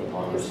that kind of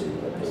hypocrisy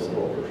that the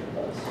liberal version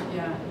does?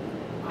 Yeah,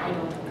 I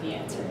don't know the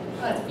answer.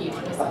 Let's be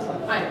honest.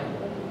 I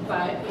don't.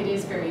 But it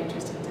is very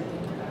interesting to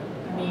think about.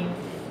 I mean,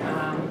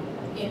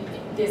 in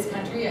this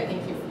country, I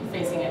think you're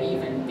facing an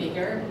even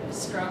bigger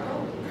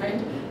struggle, right?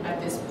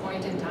 At this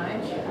point in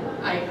time,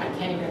 I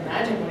can't even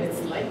imagine what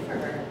it's like for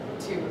her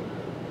to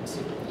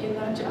be in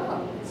that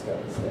job. It's got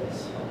its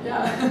days.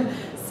 Yeah.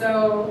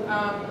 So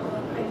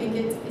I think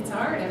it's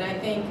hard, and I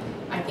think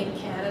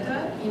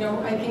Canada,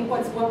 I think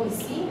what we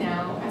see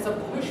now as a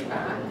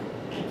pushback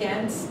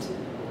against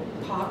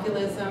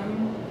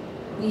populism,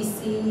 we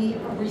see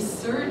a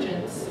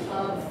resurgence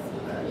of,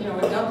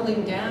 a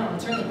doubling down,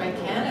 certainly by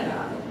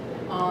Canada,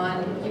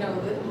 on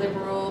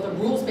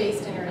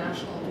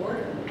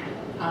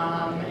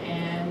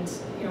And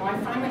I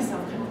find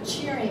myself kind of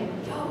cheering,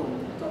 go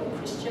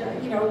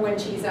Christian, when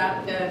she's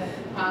at the,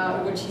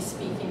 when she's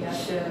speaking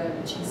at the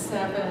G7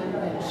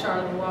 in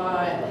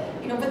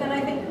Charleroi, but then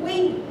I think,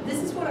 wait, this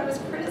is what I was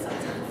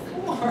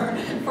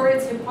criticizing for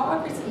its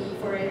hypocrisy,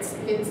 for its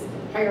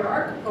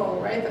hierarchical,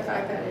 right? The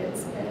fact that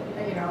it's,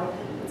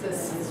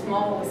 it's a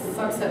small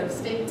subset of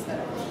states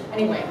that,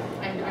 anyway,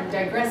 I'm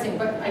digressing,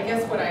 but I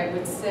guess what I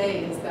would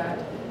say is that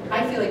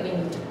I feel like we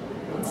need to,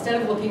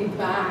 instead of looking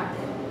back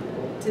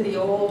to the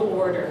old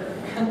order,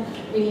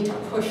 we need to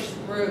push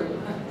through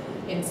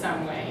in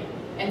some way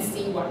and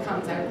see what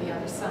comes out the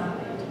other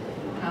side.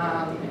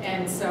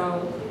 And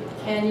so,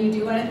 can you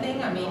do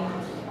anything? I mean,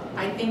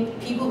 I think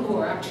people who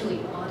are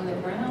actually on the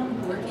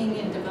ground working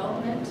in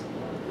development,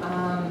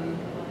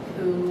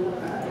 who,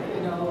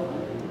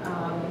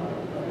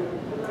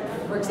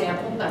 for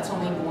example, that's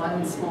only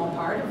one small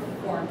part of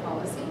foreign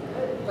policy,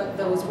 but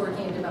those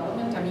working in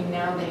development, I mean,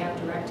 now they have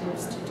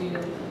directives to do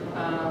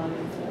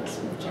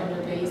sort of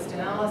gender-based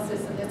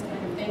analysis and this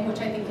kind of thing, which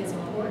I think is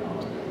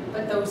important.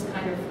 But those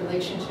kind of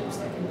relationships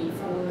that can be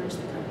forged,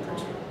 the kind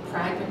of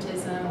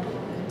pragmatism,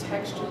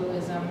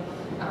 contextualism,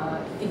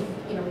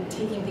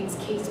 taking things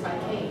case by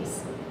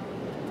case,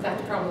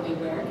 that's probably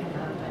where it can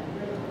happen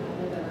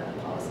at a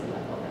policy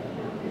level right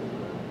now.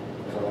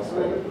 So that's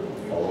my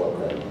follow-up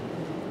then.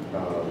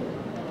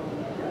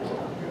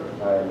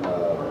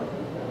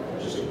 I'm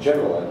just in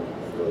general,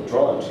 I'm really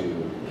drawn to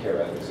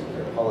care ethics and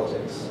care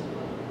politics.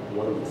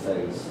 One of the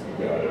things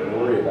that I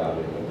worry about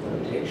in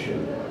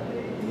implementation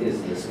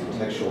is this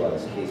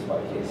contextualized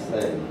case-by-case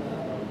thing.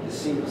 This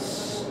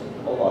seems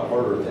a lot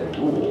harder than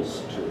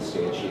rules to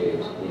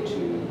instantiate into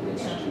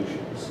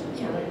institutions.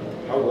 Yeah.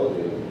 How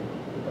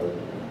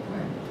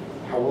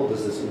well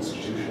does this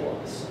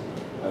institutionalize?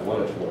 I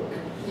want it to work.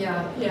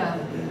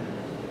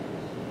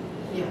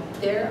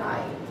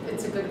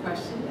 It's a good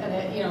question,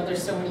 and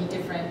there's so many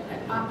different.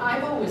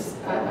 I've always,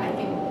 I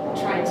think,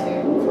 tried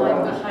to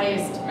climb the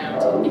highest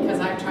mountain because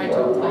I've tried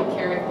to apply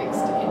care ethics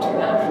to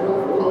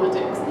international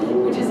politics,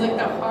 which is like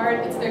the hard.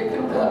 It's their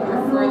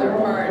further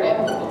part in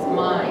people's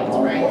minds,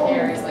 right?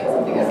 Care is like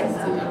something that's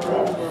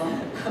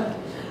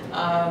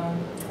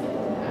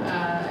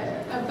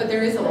but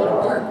there is a lot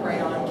of work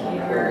right on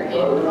care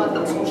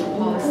in social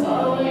policy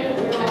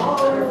and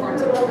other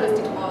forms of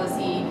domestic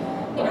policy,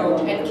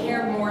 and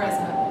care more as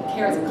a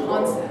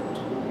concept,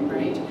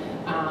 right?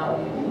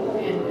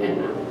 And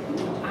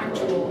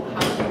actual,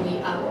 how can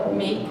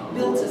we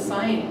build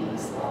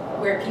societies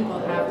where people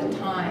have the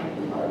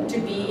time to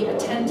be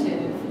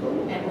attentive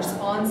and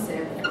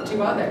responsive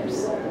to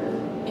others?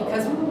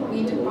 Because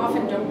we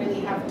often don't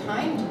really have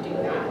time to do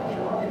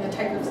that in the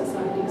type of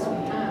societies we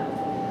have.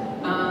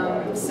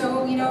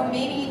 So,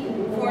 maybe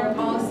foreign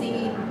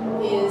policy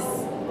is,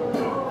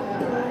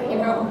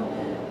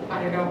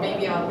 I don't know,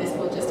 maybe this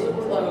will just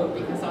implode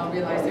because I'll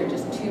realize there are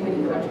just too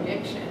many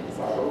contradictions.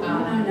 No.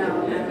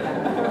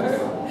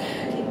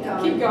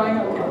 Keep going,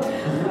 okay.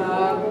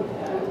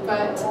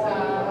 But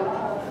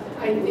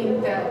I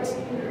think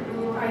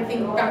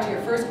back to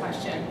your first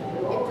question,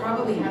 it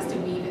probably has to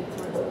weave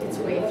its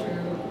way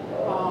through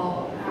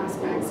all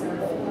aspects of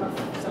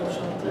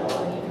social,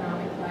 political, and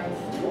economic life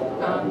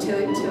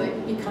till it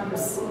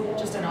becomes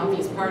just an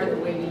obvious part of the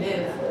way we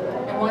live.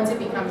 And once it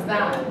becomes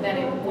that, then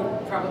it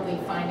would probably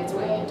find its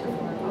way into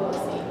foreign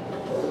policy.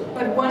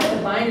 But one of the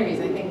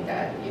binaries I think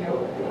that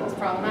is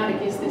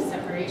problematic is this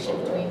separation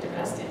between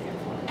domestic and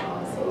foreign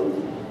policy,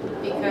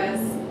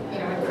 because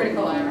and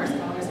critical IR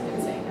scholars have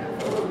been saying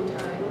that for a long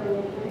time.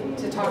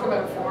 To talk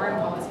about foreign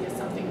policy as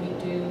something we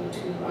do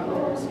to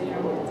others, it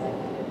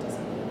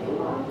doesn't really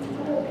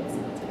make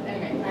sense.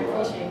 Anyway, I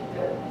appreciate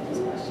those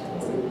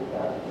questions.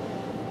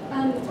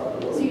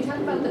 So you talk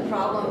about the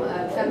problem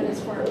of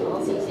feminist foreign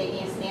policy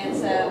taking a stance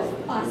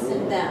of us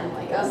and them,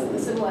 like us in the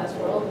civilized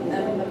world and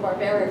them in the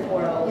barbaric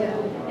world. Yeah.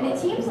 And it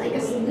seems like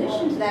a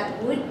solution to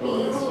that would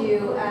be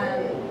to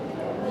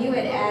view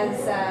it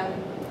as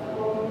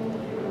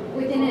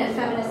within a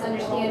feminist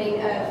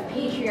understanding of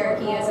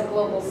patriarchy as a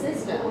global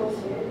system,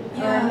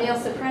 or male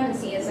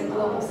supremacy as a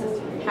global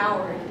system of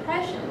power and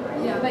oppression.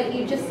 Yeah. But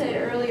you just said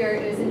earlier,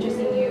 it was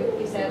interesting,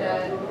 you said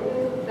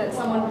that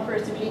someone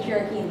refers to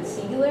patriarchy in the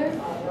singular,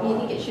 and you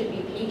think it should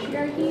be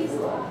patriarchies.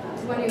 So I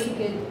was wondering if you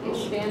could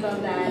expand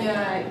on that.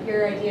 Yeah.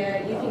 Your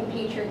idea, you think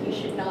patriarchy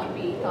should not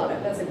be thought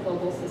of as a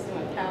global system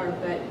of power,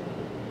 but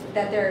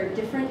that there are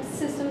different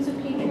systems of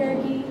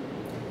patriarchy?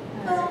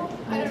 Well,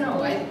 I don't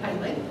know. I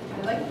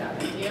like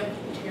that idea of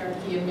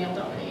patriarchy and male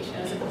domination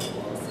as a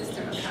global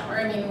system of power.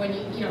 I mean, when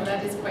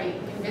that is quite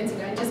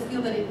convincing. I just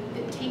feel that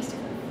it takes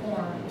different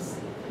forms.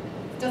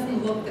 It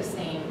doesn't look the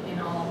same in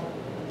all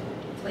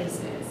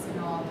places, in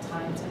all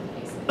times and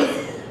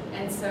places.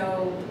 And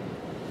so,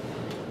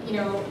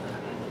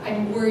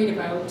 I'm worried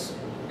about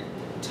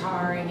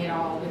tarring it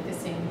all with the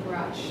same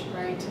brush,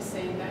 right? To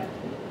say that,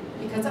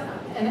 because,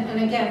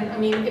 and again, I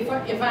mean, if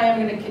I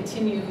am going to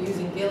continue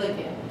using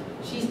Gilligan,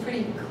 she's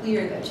pretty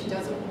clear that she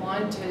doesn't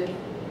want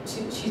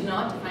she's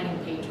not defining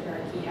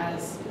patriarchy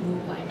as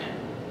moonlight men.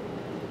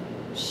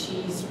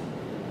 She's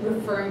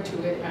referring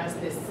to it as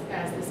this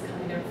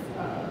kind of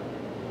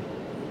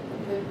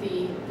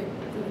the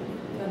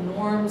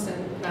norms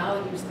and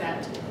values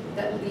that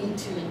lead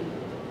to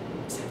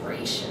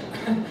separation,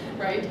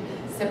 right?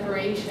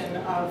 Separation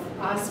of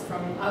us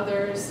from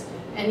others,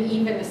 and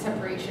even a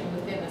separation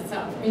within a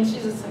self. I mean,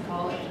 she's a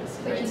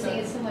psychologist. Would right? you say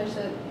it's similar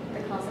to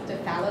the concept of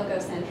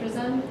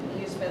phallogocentrism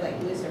used by like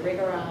Luce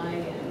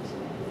Irigaray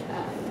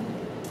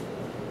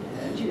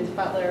and Judith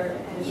Butler?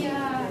 And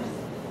Yeah.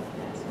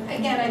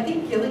 Again, I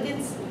think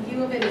Gilligan's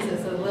view of it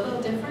is a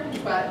little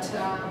different, but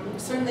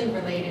certainly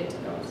related to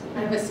those. I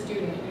have a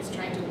student who's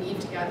trying to weave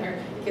together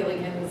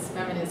Gilligan's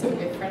feminism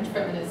with French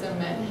feminism,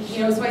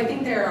 and so I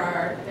think there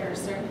are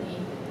certainly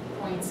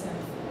points of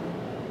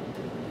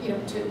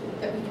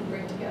that we can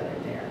bring together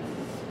there.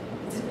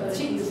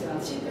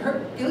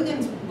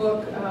 Gilligan's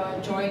book,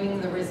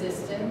 Joining the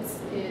Resistance,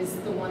 is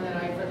the one that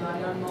I've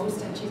relied on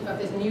most, and she's got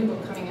this new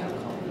book coming out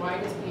called Why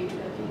Does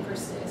Patriarchy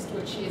Persist,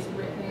 which she has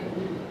written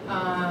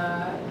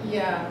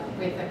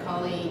with a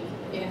colleague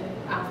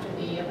after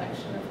the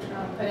election of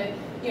Trump. But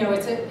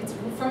it's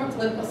from a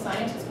political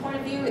scientist point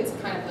of view, it's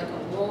kind of like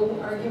a low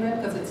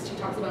argument because she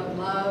talks about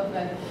love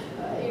and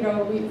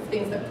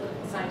things that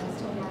political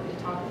scientists don't normally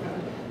talk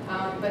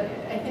about. But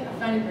I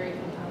find it very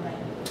compelling.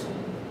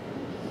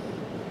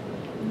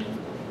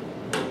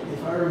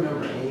 If I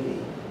remember Amy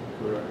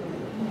correctly,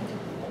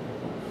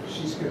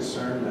 she's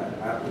concerned that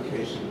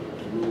application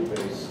of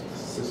rule-based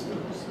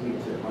systems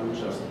lead to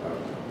unjust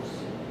outcomes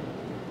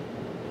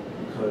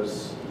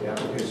because the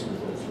application of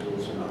those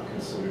rules are not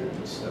considered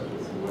each step of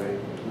the way,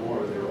 nor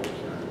are there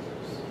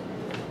alternatives.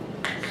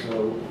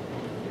 So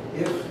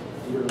if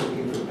you're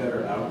looking for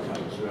better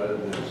outcomes rather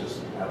than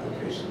just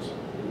applications of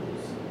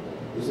rules,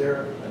 is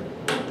there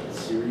a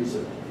series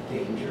of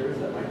dangers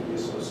that might be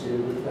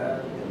associated with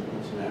that in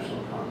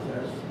international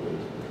context?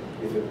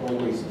 If it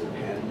always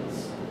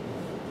depends,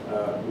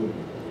 would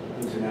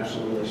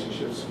international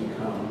relationships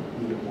become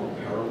even more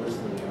perilous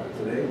than they are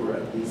today, where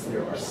at least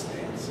there are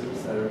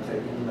stances that are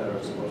taken that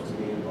are supposed to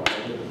be involved,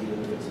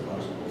 even if it's a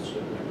bunch of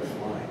bullshit and everybody's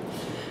lying.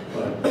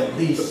 But at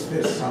least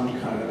there's some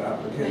kind of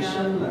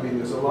application. Yeah. I mean,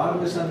 there's a lot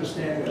of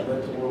misunderstanding that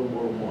led to World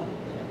War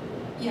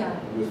I. Yeah.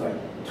 With like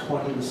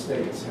 20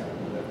 mistakes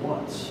happened at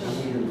once. Sure. Are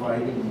we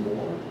inviting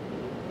more?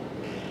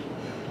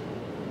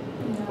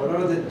 No. What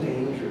are the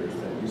dangers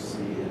that you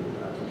see in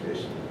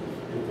application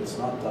if it's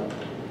not done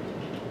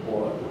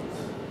all at once?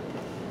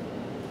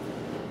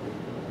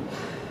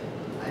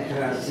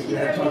 You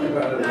can talk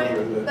about it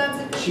over the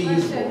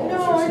cheese balls. No,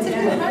 it's a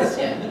good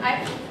question.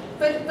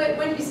 But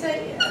when you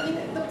say, I mean,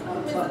 the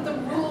problem is that the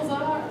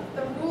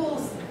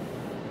rules,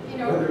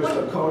 whether it's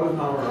the Code of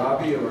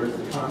Hammurabi or it's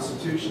the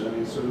Constitution, I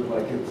mean, sort of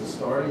like it's a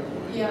starting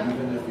point,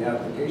 even if the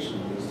application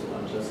leads to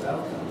unjust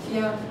outcomes.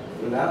 Yeah.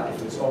 Without,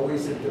 if it's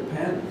always it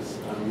depends,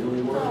 I'm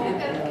really working.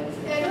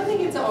 I don't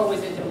think it's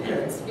always it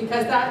depends,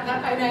 because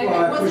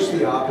I push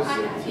the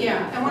opposite.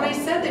 And when I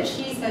said that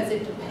she says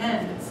it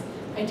depends,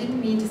 I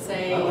didn't mean to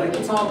say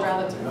it's all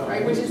relative,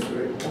 right? Which is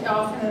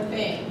often a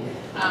thing.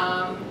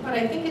 But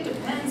I think it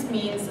depends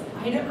means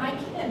I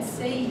can't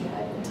say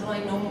yet until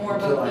I know more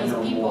about these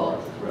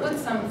people. Put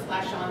some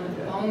flesh on the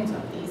bones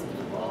of these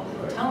people.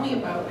 Right. Tell me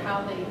about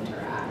how they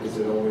interact. Is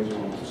it always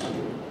wrong to see?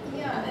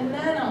 Yeah, and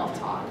then I'll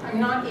talk. I'm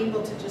not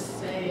able to just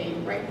say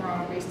right and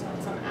wrong based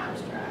on some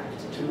abstract.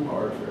 It's too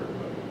hard for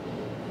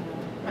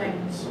everybody.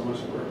 It's so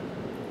much work.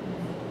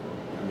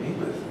 I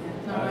mean,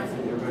 I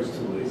think everybody's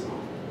too lazy.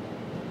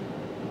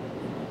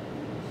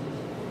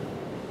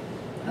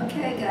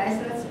 Okay,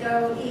 guys, let's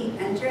go eat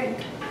and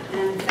drink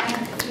and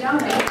thank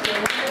Fiona.